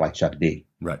try to act like Chuck D.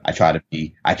 Right. I try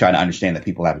to understand that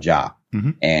people have a job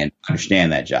and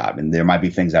understand that job. And there might be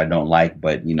things I don't like,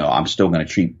 but I'm still going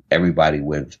to treat everybody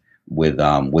with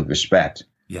respect.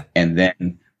 Yeah. And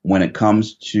then when it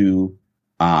comes to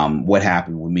what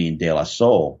happened with me and De La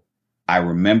Soul, I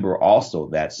remember also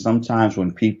that sometimes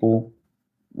when people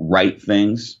write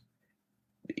things,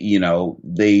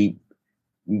 they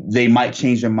might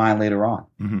change their mind later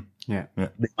on. Yeah.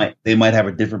 They might have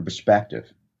a different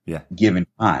perspective. Yeah. given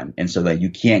time. And so that you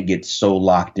can't get so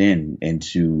locked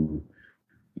into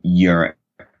your,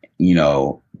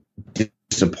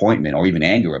 disappointment or even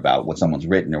anger about what someone's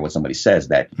written or what somebody says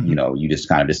that, you just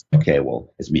kind of okay,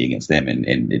 well, it's me against them. And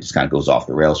it just kind of goes off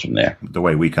the rails from there. The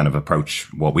way we kind of approach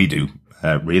what we do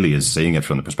really is seeing it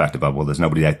from the perspective of, well, there's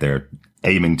nobody out there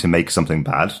aiming to make something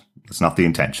bad. That's not the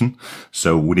intention.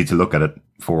 So we need to look at it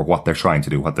for what they're trying to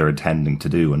do, what they're intending to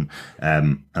do. And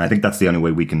I think that's the only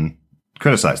way we can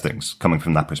criticize things coming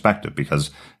from that perspective,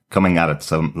 because coming at it,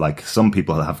 some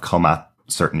people have come at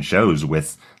certain shows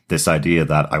with this idea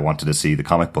that I wanted to see the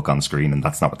comic book on screen and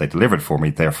that's not what they delivered for me.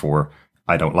 Therefore,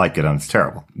 I don't like it and it's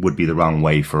terrible. Would be the wrong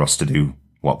way for us to do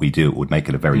what we do. It would make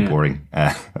it a very boring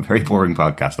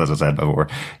podcast, as I said before,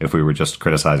 if we were just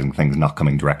criticizing things not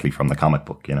coming directly from the comic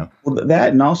book, Well,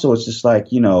 that, and also it's just like,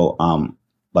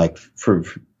 like for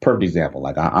perfect example,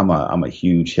 like I'm a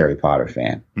huge Harry Potter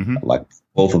fan, like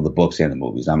both of the books and the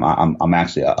movies. I'm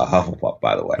actually a Hufflepuff,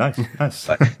 by the way. Nice.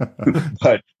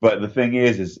 But the thing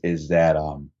is that,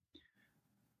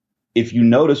 if you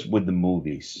notice with the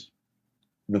movies,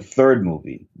 the third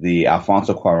movie, the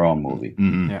Alfonso Cuarón movie,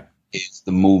 it's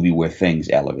the movie where things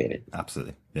elevated.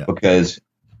 Absolutely. Yeah. Because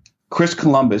Chris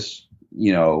Columbus,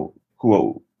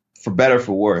 who, for better or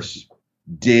for worse,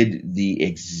 did the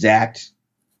exact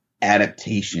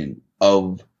adaptation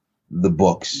of the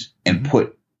books and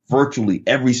put virtually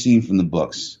every scene from the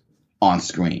books on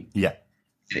screen. Yeah.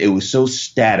 It was so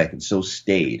static and so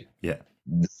staid. Yeah.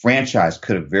 The franchise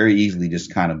could have very easily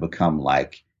just kind of become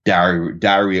like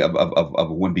Diary of a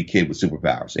wimpy kid with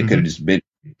superpowers. It could have just been.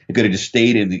 It could have just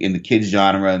stayed in the kids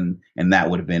genre and that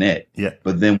would have been it. Yeah.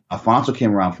 But then Alfonso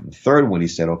came around for the third one. He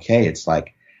said, okay, it's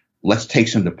like, let's take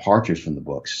some departures from the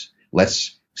books.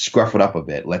 Let's scruff it up a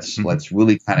bit. Let's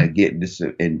really kind of get this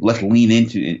and let's lean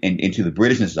into the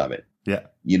Britishness of it. Yeah.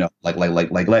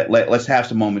 Let's have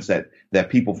some moments that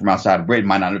people from outside of Britain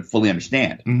might not fully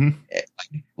understand.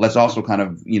 Let's also kind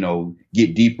of,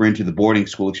 get deeper into the boarding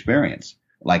school experience.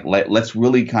 Like, let's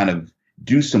really kind of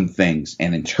do some things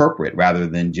and interpret rather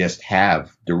than just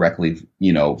have directly,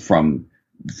 from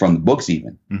the books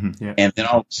even. Yeah. And then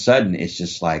all of a sudden it's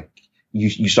just like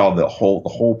you saw the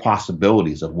whole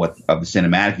possibilities of the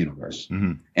cinematic universe.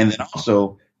 And then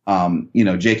also,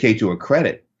 JK, to her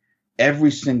credit, then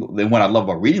what I love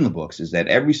about reading the books is that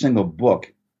every single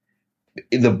book,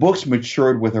 the books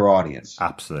matured with her audience.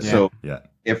 Absolutely. So yeah.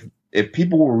 If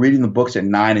people were reading the books at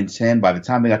 9 and 10, by the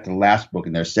time they got to the last book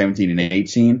and they're 17 and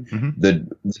 18, the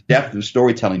depth of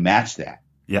storytelling matched that.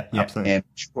 Yeah, absolutely. And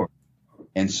sure.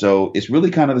 And so it's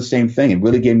really kind of the same thing. It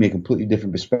really gave me a completely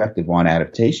different perspective on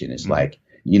adaptation. It's like,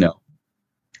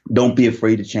 don't be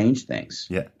afraid to change things.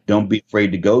 Yeah. Don't be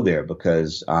afraid to go there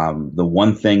because the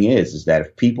one thing is that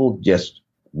if people just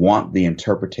want the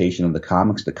interpretation of the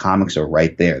comics are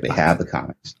right there. They have the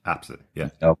comics. Absolutely. Yeah.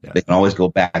 They can always go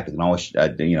back. They can always,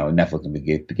 Netflix can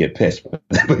get pissed,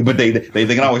 but they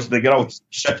can always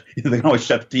shut the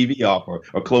TV off or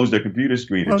close their computer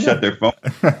screen and shut their phone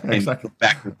and go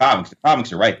back to the comics. The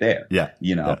comics are right there. Yeah.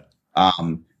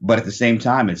 But at the same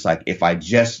time, it's like if I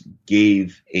just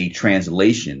gave a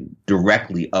translation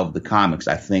directly of the comics,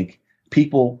 I think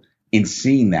people in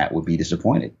seeing that would be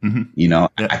disappointed.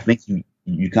 I think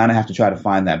you kind of have to try to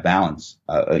find that balance,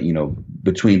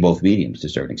 between both mediums to a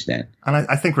certain extent. And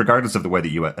I think regardless of the way that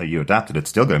you adapt it, it's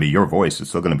still going to be your voice. It's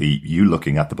still going to be you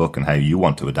looking at the book and how you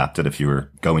want to adapt it. If you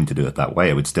were going to do it that way,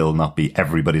 it would still not be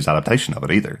everybody's adaptation of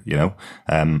it either,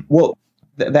 Well,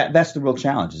 that's the real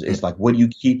challenge. It's like, what do you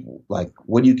keep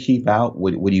out?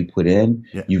 What do you put in?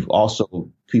 Yeah. You've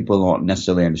also, people don't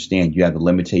necessarily understand. You have the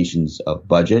limitations of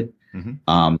budget.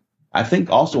 I think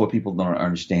also what people don't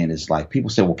understand is like people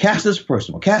say, well, cast this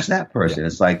person, well, cast that person. Yeah.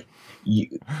 It's like,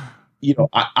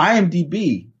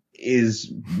 IMDb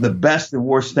is the best and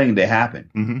worst thing to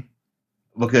happen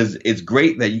because it's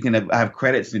great that you can have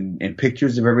credits and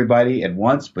pictures of everybody at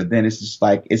once, but then it's just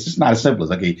not as simple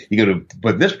as okay, you go to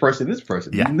put this person.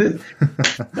 Yeah. This.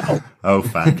 No. Oh,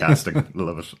 fan casting.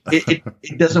 Love it.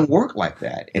 It doesn't work like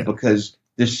that. And because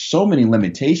there's so many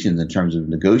limitations in terms of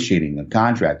negotiating a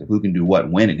contract of who can do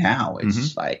what, when, and how. It's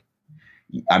just like,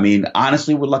 I mean,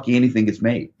 honestly, we're lucky anything gets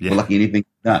made. Yeah. We're lucky anything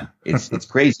gets done. It's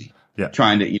crazy. Yeah.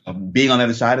 Trying to, being on the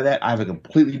other side of that, I have a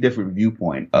completely different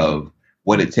viewpoint of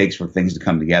what it takes for things to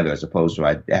come together as opposed to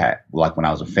like when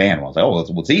I was a fan, I was like, oh,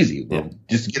 it's easy. Well,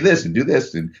 just get this and do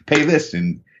this and pay this.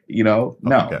 And, no,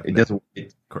 it doesn't.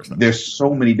 Of course not. There's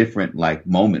so many different like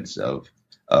moments of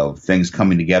things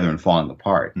coming together and falling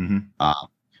apart.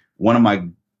 One of my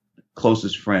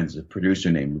closest friends, a producer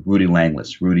named Rudy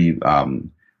Langlis. Rudy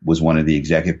was one of the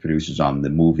executive producers on the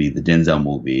Denzel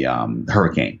movie,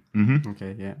 Hurricane.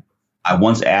 Okay, yeah. I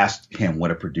once asked him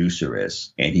what a producer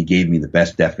is, and he gave me the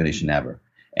best definition ever.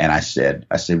 And I said,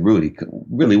 Rudy,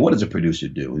 really, what does a producer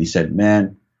do? And he said,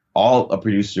 man, all a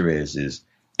producer is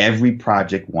every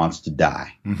project wants to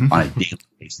die on a daily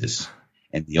basis.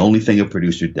 And the only thing a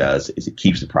producer does is it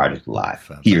keeps the project alive.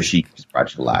 Fantastic. He or she keeps the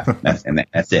project alive. That's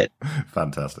it.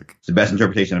 Fantastic. It's the best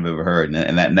interpretation I've ever heard.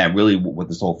 And that really what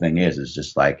this whole thing is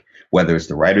just like, whether it's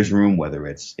the writer's room, whether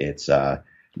it's these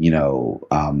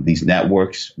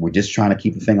networks, we're just trying to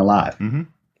keep the thing alive. Mm-hmm.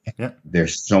 Yeah.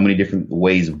 There's so many different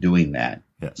ways of doing that.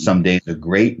 Yeah. Some days are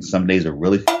great. Some days are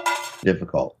really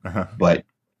difficult, but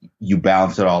you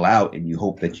balance it all out and you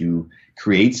hope that you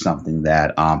create something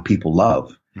that people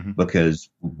love. Because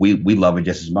we love it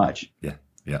just as much.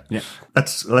 Yeah.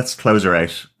 Let's close her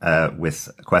out with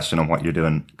a question on what you're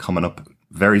doing coming up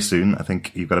very soon. I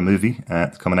think you've got a movie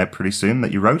coming out pretty soon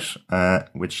that you wrote,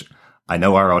 which I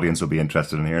know our audience will be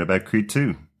interested in hearing about. Creed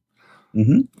 2.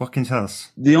 Mm-hmm. What can you tell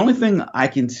us? The only thing I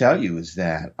can tell you is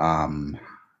that I'm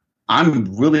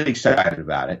really excited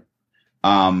about it.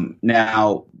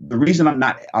 Now, the reason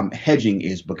I'm hedging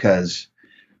is because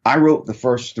I wrote the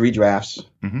first 3 drafts.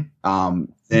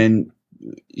 Then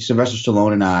Sylvester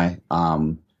Stallone and I,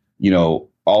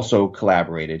 also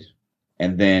collaborated.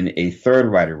 And then a third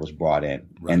writer was brought in.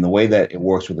 Right. And the way that it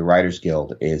works with the Writers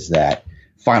Guild is that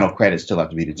final credits still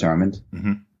have to be determined.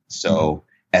 So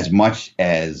as much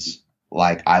as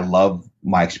like I love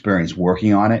my experience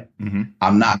working on it,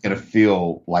 I'm not going to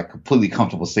feel like completely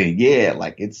comfortable saying, yeah,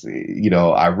 like it's,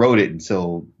 I wrote it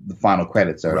until the final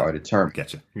credits are determined.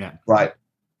 Gotcha. Yeah. But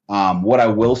what I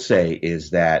will say is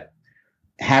that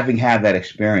having had that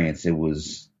experience, it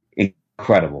was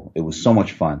incredible. It was so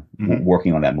much fun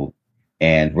working on that movie.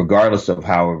 And regardless of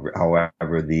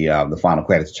however the final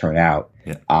credits turn out,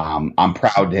 I'm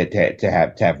proud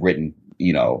to have written,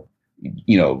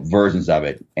 versions of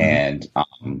it. And,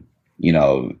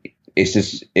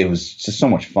 it was just so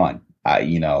much fun.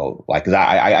 Cause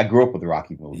I grew up with the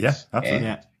Rocky movies. Yeah,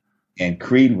 absolutely. And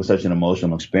Creed was such an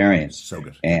emotional experience. So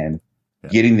good. And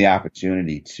getting the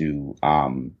opportunity to,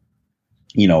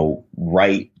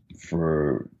 write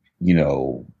for,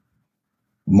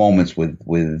 moments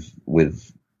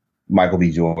with Michael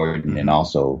B. Jordan and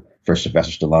also for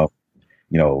Sylvester Stallone,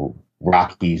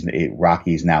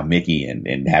 Rocky's now Mickey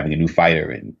and having a new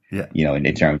fighter and,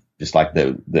 in terms of just like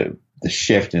the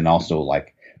shift and also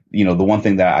like, the one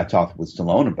thing that I talked with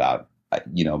Stallone about,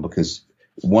 because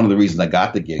one of the reasons I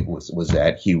got the gig was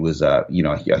that he was, a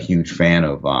huge fan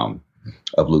of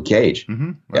Luke Cage.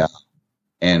 Right. Yeah.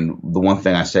 And the one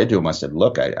thing I said to him, I said,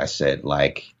 look, I said,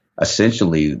 like,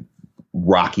 essentially,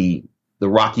 the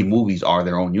Rocky movies are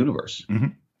their own universe.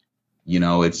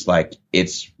 It's like,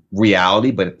 it's reality,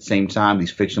 but at the same time,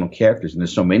 these fictional characters, and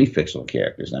there's so many fictional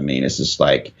characters. I mean, it's just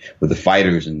like with the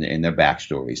fighters and their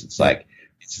backstories, it's like,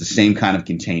 it's the same kind of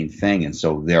contained thing. And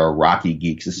so there are Rocky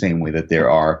geeks the same way that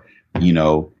there are,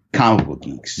 comic book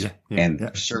geeks and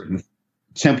certain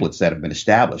templates that have been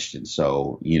established. And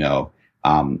so,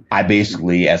 I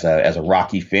basically, as a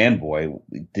Rocky fanboy,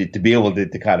 to be able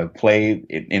to kind of play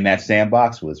in that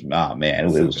sandbox was,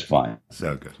 it was fun.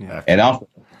 So good. Yeah. And also,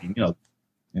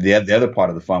 the other part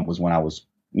of the fun was when I was,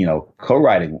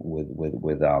 co-writing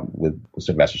with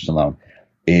Sylvester Stallone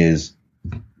is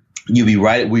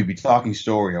we'd be talking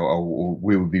story or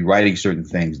we would be writing certain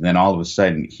things. And then all of a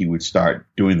sudden he would start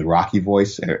doing the Rocky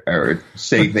voice or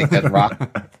saying things as Rocky.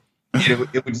 It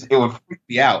would freak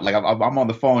me out. Like I'm on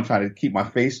the phone trying to keep my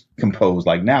face composed.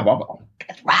 Like now, I'm like,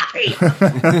 that's Rocky.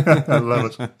 I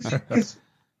love it.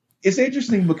 It's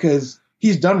interesting because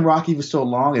he's done Rocky for so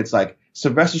long. It's like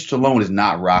Sylvester Stallone is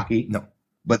not Rocky. No.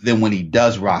 But then when he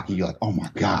does Rocky, you're like, oh my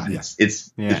God,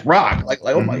 it's Rock. Like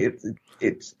oh my,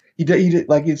 he did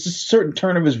like it's just a certain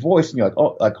turn of his voice, and you're like,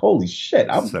 oh, like holy shit,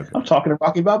 I'm talking to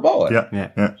Rocky Balboa.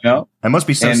 Yeah. It must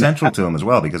be so central to him as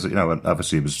well, because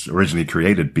obviously it was originally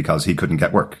created because he couldn't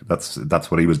get work. That's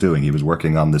what he was doing. He was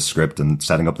working on this script and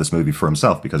setting up this movie for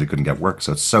himself because he couldn't get work.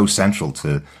 So it's so central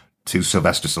to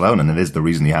Sylvester Stallone, and it is the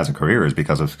reason he has a career is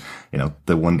because of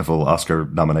the wonderful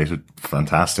Oscar-nominated,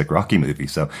 fantastic Rocky movie.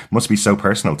 So it must be so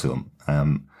personal to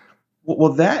him.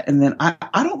 Well, that, and then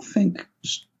I don't think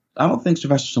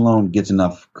Sylvester Stallone gets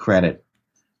enough credit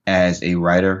as a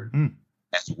writer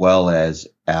as well as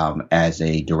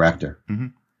a director,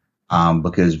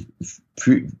 because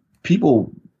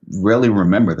people rarely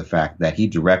remember the fact that he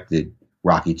directed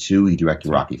Rocky 2, he directed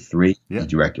Rocky 3, he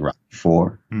directed Rocky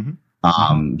 4.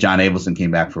 John Avildsen came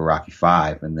back for Rocky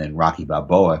 5, and then Rocky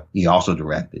Balboa he also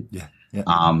directed.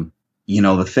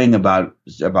 The thing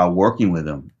about working with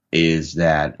him is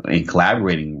that in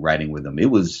collaborating, writing with him, it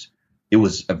was it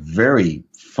was a very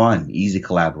fun, easy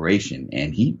collaboration,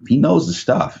 and he knows the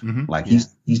stuff. Like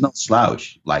he's no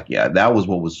slouch. Like, yeah, that was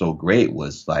what was so great,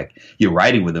 was like you're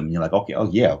writing with him and you're like, okay, oh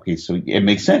yeah, okay, so it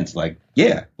makes sense. Like,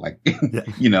 yeah, like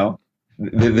you know,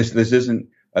 this isn't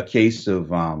a case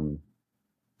of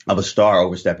a star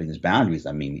overstepping his boundaries.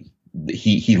 I mean,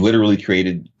 he literally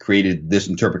created this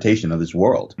interpretation of this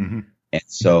world. And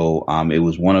so it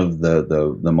was one of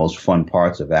the most fun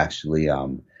parts of actually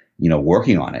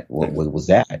working on it was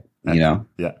that, you know?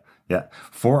 Yeah. Yeah.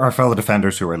 For our fellow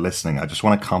defenders who are listening, I just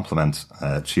want to compliment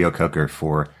Chio Cooker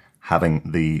for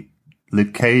having the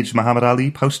Luke Cage Muhammad Ali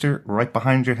poster right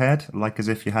behind your head, like as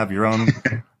if you have your own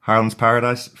Harlem's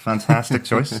Paradise. Fantastic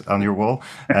choice on your wall.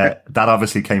 That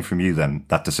obviously came from you then,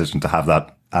 that decision to have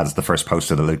that as the first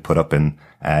poster that Luke put up in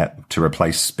to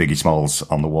replace Biggie Smalls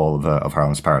on the wall of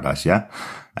Harlem's Paradise. Yeah.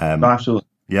 Absolutely.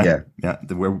 Yeah.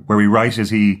 Were we right? Is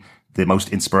he the most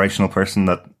inspirational person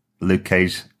that Luke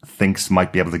Cage thinks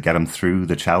might be able to get him through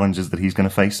the challenges that he's going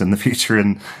to face in the future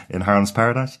in Harlem's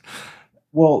Paradise?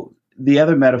 Well, the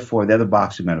other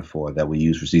boxing metaphor that we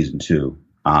use for season 2,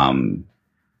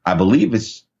 I believe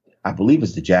it's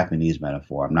the Japanese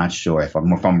metaphor. I'm not sure. If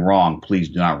I'm wrong, please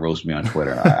do not roast me on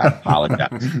Twitter. I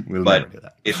apologize.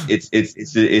 But it's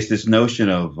this notion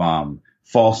of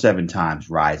fall 7 times,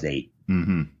 rise 8.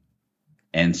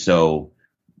 And so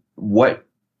what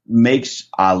makes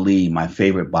Ali my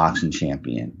favorite boxing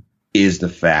champion is the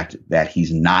fact that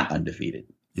he's not undefeated.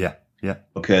 Yeah.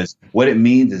 Because what it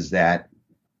means is that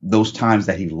those times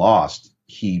that he lost,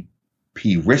 he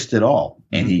risked it all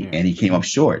and he came up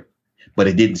short. But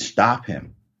it didn't stop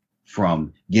him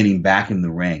from getting back in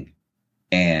the ring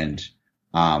and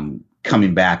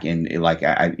coming back. And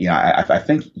I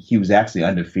think he was actually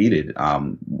undefeated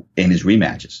in his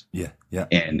rematches. Yeah.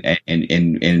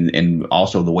 And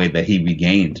also the way that he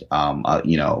regained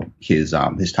his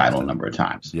title a number of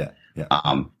times. Yeah.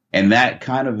 And that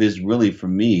kind of is really, for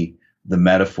me, the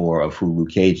metaphor of who Luke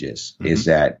Cage is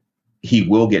that he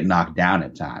will get knocked down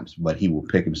at times, but he will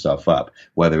pick himself up,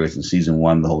 whether it's in season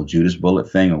 1, the whole Judas Bullet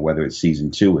thing, or whether it's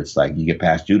season 2, it's like you get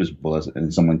past Judas Bullets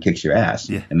and someone kicks your ass.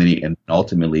 Yeah. And then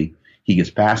ultimately he gets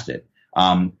past it.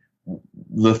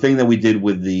 The thing that we did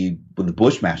with the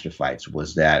Bushmaster fights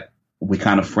was that we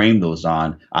kind of framed those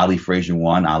on Ali Frazier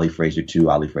 1, Ali Frazier 2,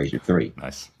 Ali Frazier 3.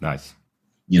 Nice.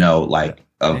 You know, like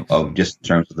of just in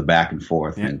terms of the back and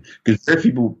forth. Yeah. And because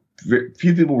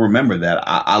few people remember that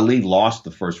Ali lost the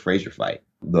first Frazier fight,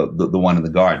 the one in the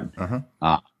Garden.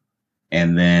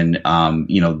 And then,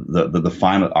 the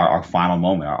final, our final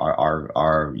moment,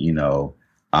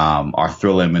 our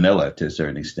thriller in Manila to a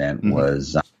certain extent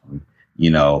was,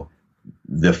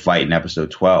 the fight in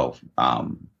episode 12,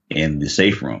 in the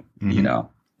safe room, you know.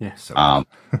 Yeah. So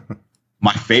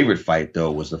my favorite fight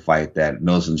though was the fight that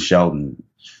Millicent Sheldon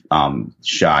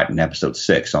shot in episode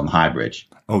 6 on the High Bridge.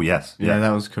 Oh yes. Yeah,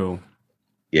 that was cool.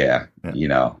 Yeah. You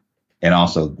know, and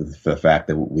also the fact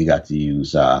that we got to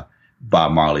use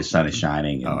Bob Marley's "Sun Is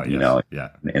Shining," and,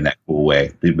 in that cool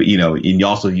way. But you know, and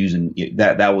also using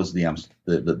that was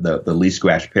the Lee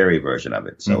Scratch Perry version of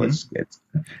it. So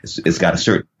it's got a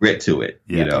certain grit to it.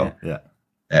 Yeah, you know,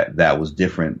 that was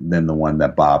different than the one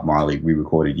that Bob Marley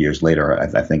re-recorded years later.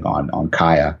 I think on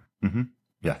Kaya.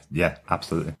 Yeah,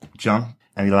 absolutely. John,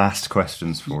 any last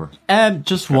questions for?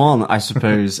 Just one, I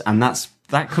suppose, and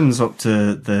that comes up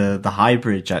to the High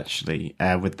Bridge actually,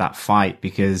 with that fight,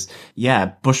 because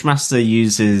Bushmaster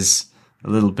uses a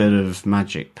little bit of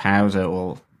magic powder,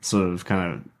 or sort of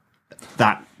kind of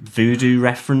that voodoo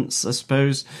reference, I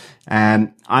suppose.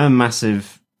 I'm a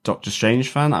massive Doctor Strange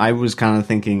fan. I was kind of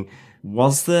thinking,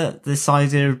 was this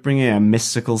idea of bringing a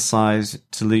mystical side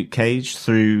to Luke Cage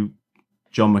through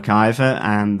John McIver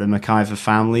and the McIver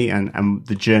family and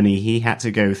the journey he had to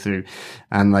go through?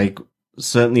 And like,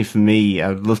 certainly for me,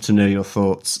 I'd love to know your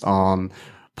thoughts on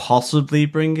possibly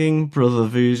bringing Brother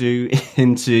Voodoo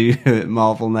into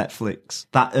Marvel Netflix.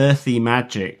 That earthy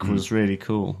magic was really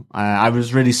cool. I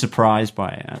was really surprised by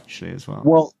it actually as well.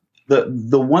 Well,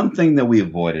 the one thing that we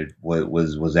avoided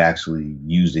was actually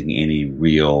using any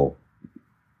real,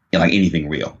 like anything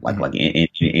real, like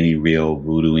any real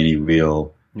voodoo, any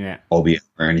real OBS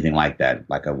or anything like that.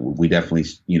 Like we definitely,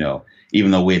 you know,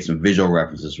 even though we had some visual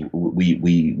references,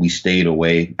 we stayed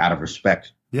away out of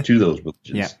respect to those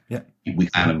religions. We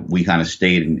kind of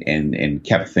stayed and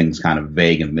kept things kind of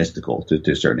vague and mystical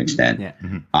to a certain extent.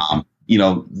 You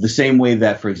know, the same way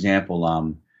that, for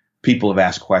example, people have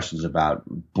asked questions about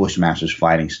Bushmaster's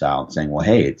fighting style, saying, well,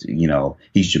 hey, it's, you know,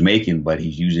 he's Jamaican, but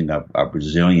he's using a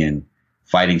Brazilian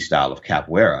fighting style of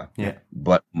capoeira.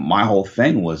 But my whole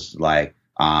thing was like,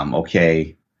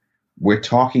 okay, we're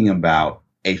talking about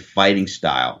a fighting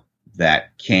style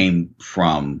that came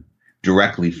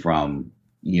directly from,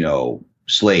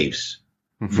 slaves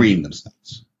freeing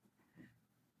themselves.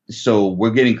 So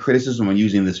we're getting criticism on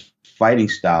using this fighting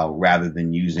style rather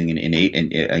than using an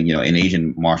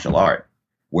Asian martial art,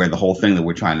 where the whole thing that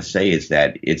we're trying to say is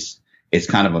that it's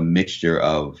kind of a mixture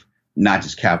of not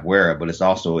just capoeira, but it's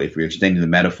also, if you're extending the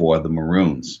metaphor, of the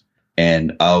Maroons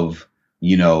and of,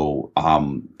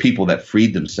 people that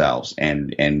freed themselves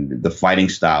and the fighting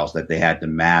styles that they had to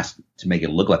mask to make it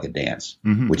look like a dance,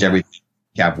 which everything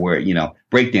capoeira,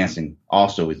 breakdancing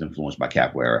also is influenced by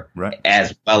capoeira, right,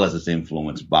 as well as it's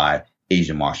influenced by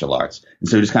Asian martial arts. And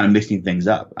so just kind of mixing things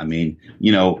up. I mean,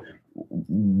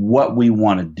 what we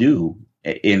want to do,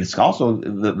 and it's also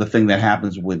the thing that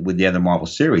happens with the other Marvel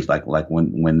series, like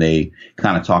when they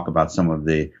kind of talk about some of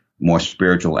the more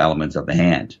spiritual elements of the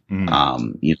hand.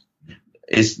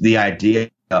 It's the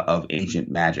idea of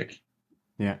ancient magic,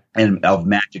 and of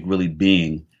magic really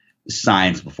being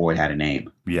science before it had a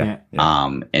name,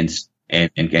 and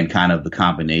kind of the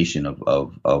combination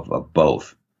of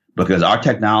both, because our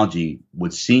technology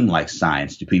would seem like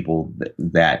science to people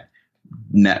that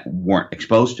weren't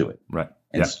exposed to it, right?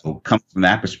 And so, coming from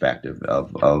that perspective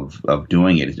of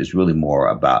doing it, it's really more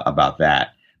about that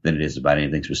than it is about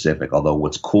anything specific. Although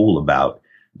what's cool about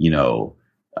the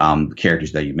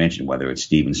characters that you mentioned, whether it's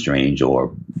Stephen Strange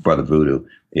or Brother Voodoo,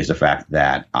 is the fact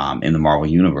that in the Marvel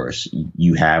universe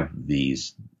you have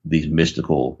these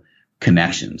mystical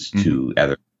connections to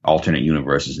other alternate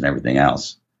universes and everything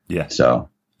else. Yeah. So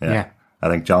Yeah. I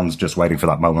think John's just waiting for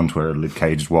that moment where Luke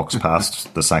Cage walks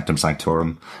past the Sanctum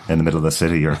Sanctorum in the middle of the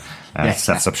city, or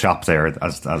sets up shop there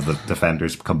as the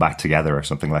Defenders come back together or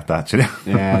something like that.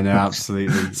 Yeah, no,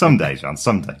 absolutely. Someday, John,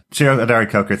 someday. Chiro Adari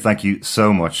Coker, thank you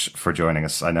so much for joining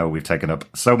us. I know we've taken up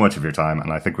so much of your time,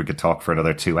 and I think we could talk for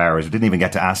another 2 hours. We didn't even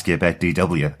get to ask you about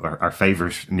DW, our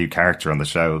favourite new character on the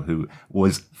show, who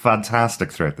was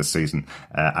fantastic throughout the season.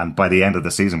 And by the end of the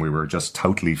season, we were just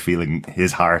totally feeling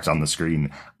his heart on the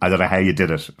screen. I don't know how you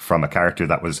did it from a character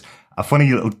that was a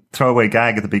funny little throwaway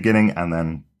gag at the beginning, and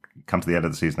then come to the end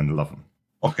of the season and love him.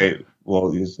 Okay,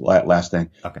 well, this last thing.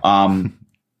 Okay.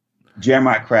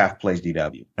 Jeremiah Kraft plays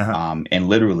DW, and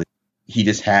literally he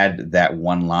just had that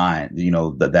one line,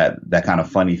 that kind of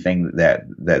funny thing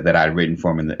that I'd written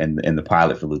for him in the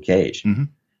pilot for Luke Cage, and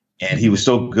he was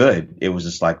so good. It was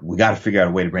just like, we got to figure out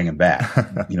a way to bring him back,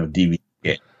 DV.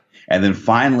 And then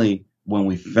finally, when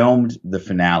we filmed the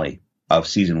finale of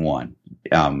season 1,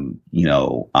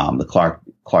 the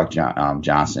Clark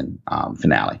Johnson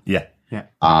finale. Yeah.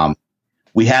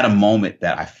 We had a moment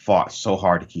that I fought so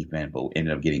hard to keep in, but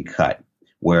ended up getting cut,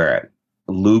 where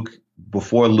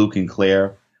before Luke and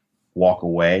Claire walk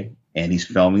away and he's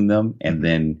filming them, and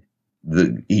then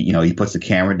he puts the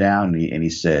camera down and he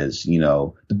says,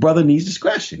 the brother needs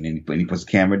discretion, and he puts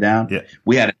the camera down. Yeah.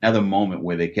 We had another moment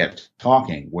where they kept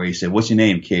talking, where he said, "What's your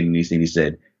name, kid?" And he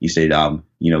said,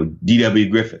 D.W.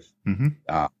 Griffith.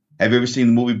 Have you ever seen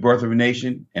the movie Birth of a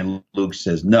Nation? And Luke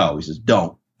says, no. He says,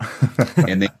 don't.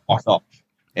 And they walk off.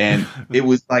 And it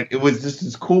was just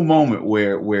this cool moment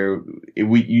where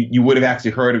you would have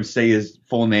actually heard him say his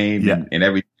full name and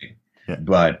everything. Yeah.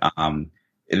 But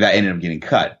that ended up getting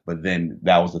cut. But then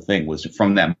that was the thing, was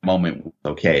from that moment,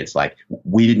 okay, it's like,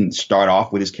 we didn't start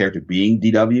off with his character being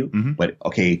DW, but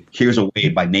okay, here's a way,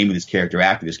 by naming this character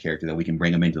after this character, that we can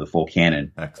bring him into the full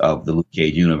canon of the Luke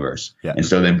Cage universe. Yeah. And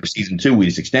so then for season 2, we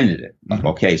just extended it. Like,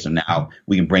 okay, so now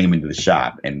we can bring him into the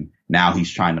shop, and now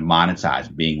he's trying to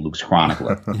monetize being Luke's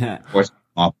chronicler. Of course,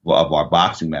 of our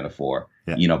boxing metaphor,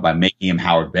 by making him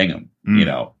Howard Bingham,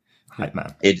 Hype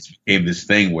man. It just became this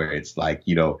thing where it's like,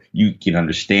 you can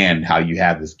understand how you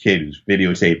have this kid who's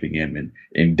videotaping him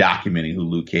and documenting who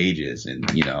Luke Cage is. And,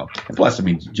 plus, I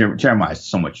mean, Jeremiah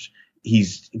is he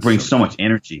brings so much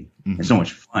energy and so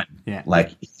much fun. Yeah.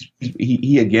 Like,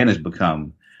 he again has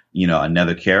become,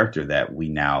 another character that we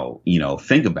now,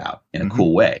 think about in a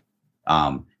cool way.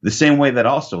 The same way that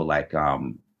also, like,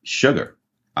 Sugar.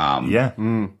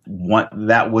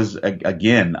 That was,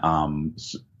 again,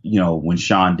 when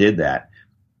Sean did that,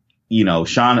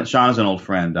 Sean is an old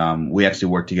friend. We actually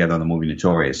worked together on the movie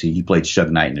Notorious. He played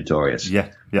Suge Knight in Notorious. Yeah.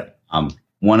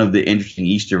 One of the interesting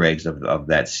Easter eggs of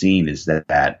that scene is that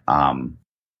the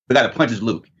guy that punches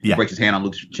Luke, breaks his hand on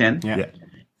Luke's chin. Yeah.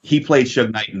 He played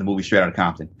Suge Knight in the movie Straight Outta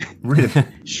Compton. Really?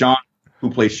 Sean, who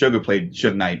played Sugar, played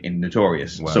Suge Knight in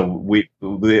Notorious. Wow. So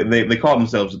they call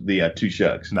themselves the Two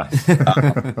Shugs. Nice.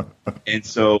 And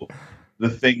so the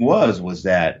thing was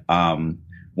that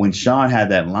when Sean had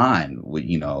that line, I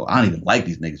don't even like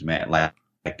these niggas, man. Like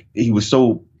he was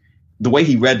so, the way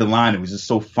he read the line, it was just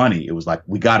so funny. It was like,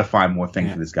 we got to find more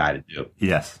things for this guy to do.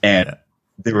 Yes. And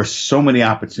there were so many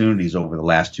opportunities over the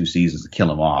last 2 seasons to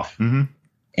kill him off. Mm-hmm.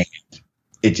 And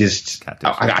it just,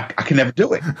 I can never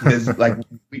do it. Because like,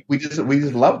 we just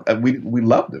loved, we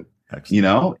loved him, Excellent. you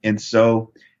know? And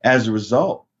so as a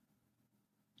result,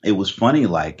 it was funny,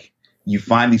 like, you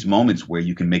find these moments where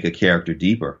you can make a character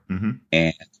deeper. Mm-hmm.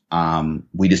 And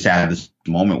we just had this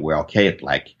moment where, okay, it's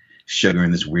like Sugar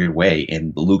in this weird way,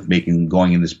 and Luke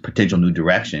going in this potential new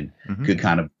direction could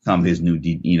kind of become his new,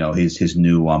 his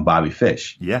new Bobby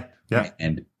Fish. Yeah.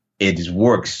 And it just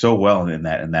works so well in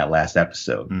that last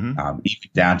episode. Even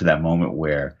down to that moment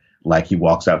where, like, he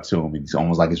walks up to him and he's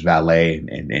almost like his valet,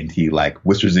 and he like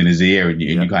whispers in his ear, and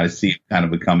you kind of see it kind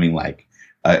of becoming like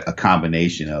a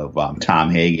combination of Tom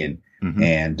Hagen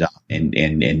and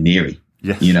Neary.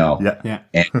 Yes. You know. Yeah.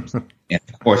 And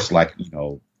of course, like, you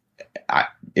know,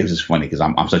 it was just funny because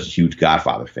I'm such a huge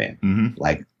Godfather fan.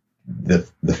 Like,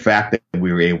 the fact that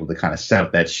we were able to kind of set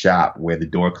up that shot where the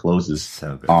door closes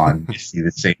on Missy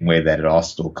the same way that it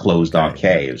also closed on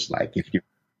Kay. It was like, if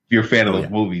you're a fan of those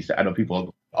movies, I know people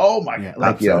go, oh my God,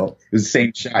 like, you know, it was the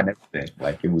same shot and everything.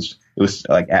 Like, it was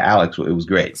like, Alex, it was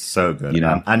great. So good. You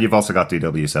know? And you've also got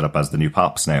DW set up as the new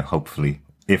Pops now, hopefully.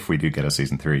 If we do get a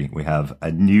season 3, we have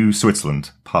a new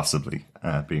Switzerland possibly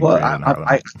being created in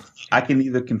Ireland. I can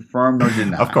neither confirm nor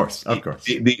deny. Of course.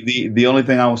 The only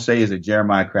thing I will say is that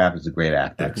Jeremiah Kraft is a great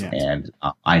actor, and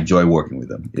I enjoy working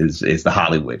with him. Is the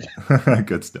Hollywood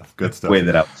good stuff. Good stuff. way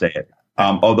that I would say it.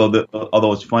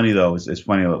 Although it's funny though, it's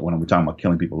funny when we're talking about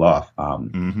killing people off. I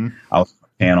was on a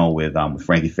panel with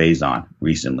Frankie Faison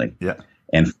recently. Yeah.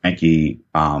 And Frankie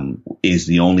is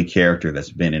the only character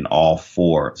that's been in all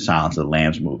 4 Silence of the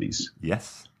Lambs movies.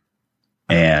 Yes.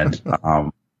 And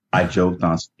I joked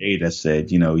on stage. I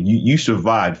said, you know, you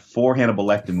survived 4 Hannibal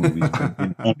Lecter movies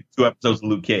and only 2 episodes of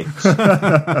Luke Cage.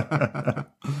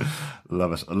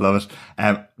 Love it.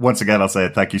 Once again, I'll say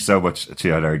thank you so much to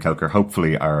Hodari Coker.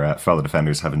 Hopefully our fellow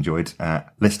Defenders have enjoyed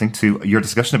listening to your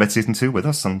discussion about season 2 with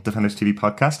us on Defenders TV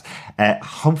podcast.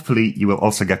 Hopefully you will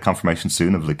also get confirmation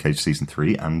soon of Luke Cage season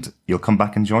 3, and you'll come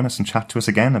back and join us and chat to us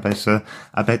again about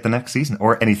the next season,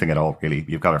 or anything at all, really.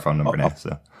 You've got our phone number now,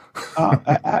 so.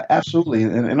 Absolutely,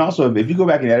 and also if you go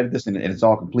back and edit this and it's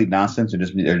all complete nonsense or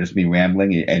just me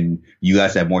rambling, and you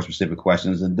guys have more specific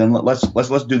questions, and then let's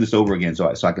do this over again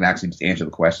so I can actually just answer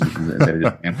the questions instead of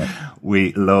just rambling.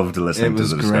 We loved listening to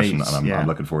the discussion, great. and I'm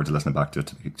looking forward to listening back to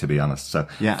it, to be honest. So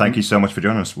yeah. Thank you so much for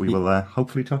joining us. We will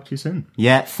hopefully talk to you soon.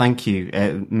 Yeah, thank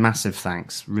you. Massive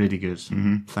thanks. Really good.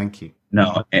 Thank you.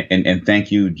 No, and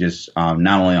thank you just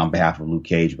not only on behalf of Luke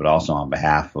Cage, but also on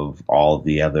behalf of all of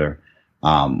the other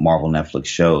Marvel Netflix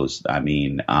shows. I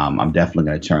mean, I'm definitely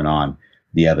going to turn on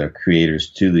the other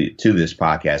creators to this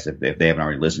podcast if they haven't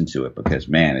already listened to it, because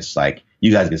man, it's like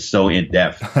you guys get so in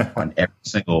depth on every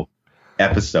single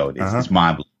episode. It's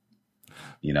mind blowing.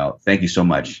 You know, thank you so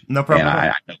much. No problem.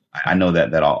 And I know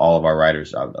that all of our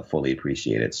writers fully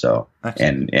appreciate it. So,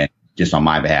 and just on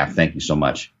my behalf, thank you so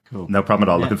much. Cool. No problem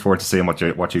at all. Yeah. Looking forward to seeing what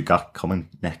you got coming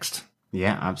next.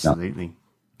 Yeah, absolutely.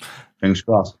 No. Fingers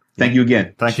crossed. Thank you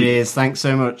again. Cheers. Thanks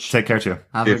so much. Take care, Chio.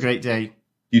 Have a great day.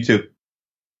 You too.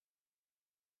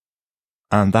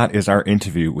 And that is our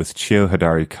interview with Chio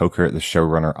Hodari Coker, the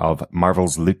showrunner of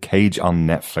Marvel's Luke Cage on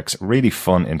Netflix. Really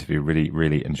fun interview. Really,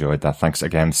 really enjoyed that. Thanks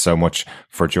again so much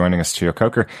for joining us, Chio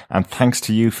Coker. And thanks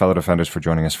to you, fellow Defenders, for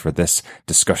joining us for this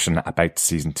discussion about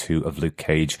season 2 of Luke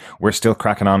Cage. We're still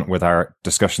cracking on with our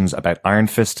discussions about Iron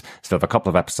Fist. Still have a couple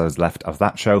of episodes left of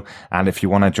that show. And if you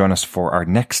want to join us for our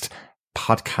next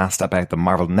podcast about the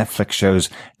Marvel Netflix shows,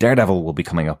 Daredevil will be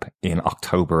coming up in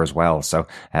October as well. So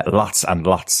lots and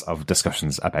lots of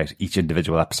discussions about each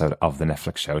individual episode of the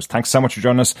Netflix shows. Thanks so much for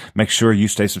joining us. Make sure you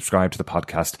stay subscribed to the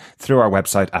podcast through our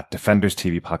website at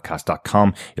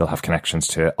defenderstvpodcast.com. You'll have connections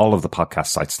to all of the podcast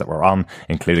sites that we're on,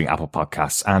 including Apple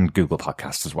Podcasts and Google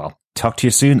Podcasts as well. Talk to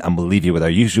you soon, and we'll leave you with our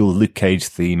usual Luke Cage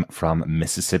theme from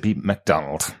Mississippi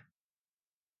McDonald.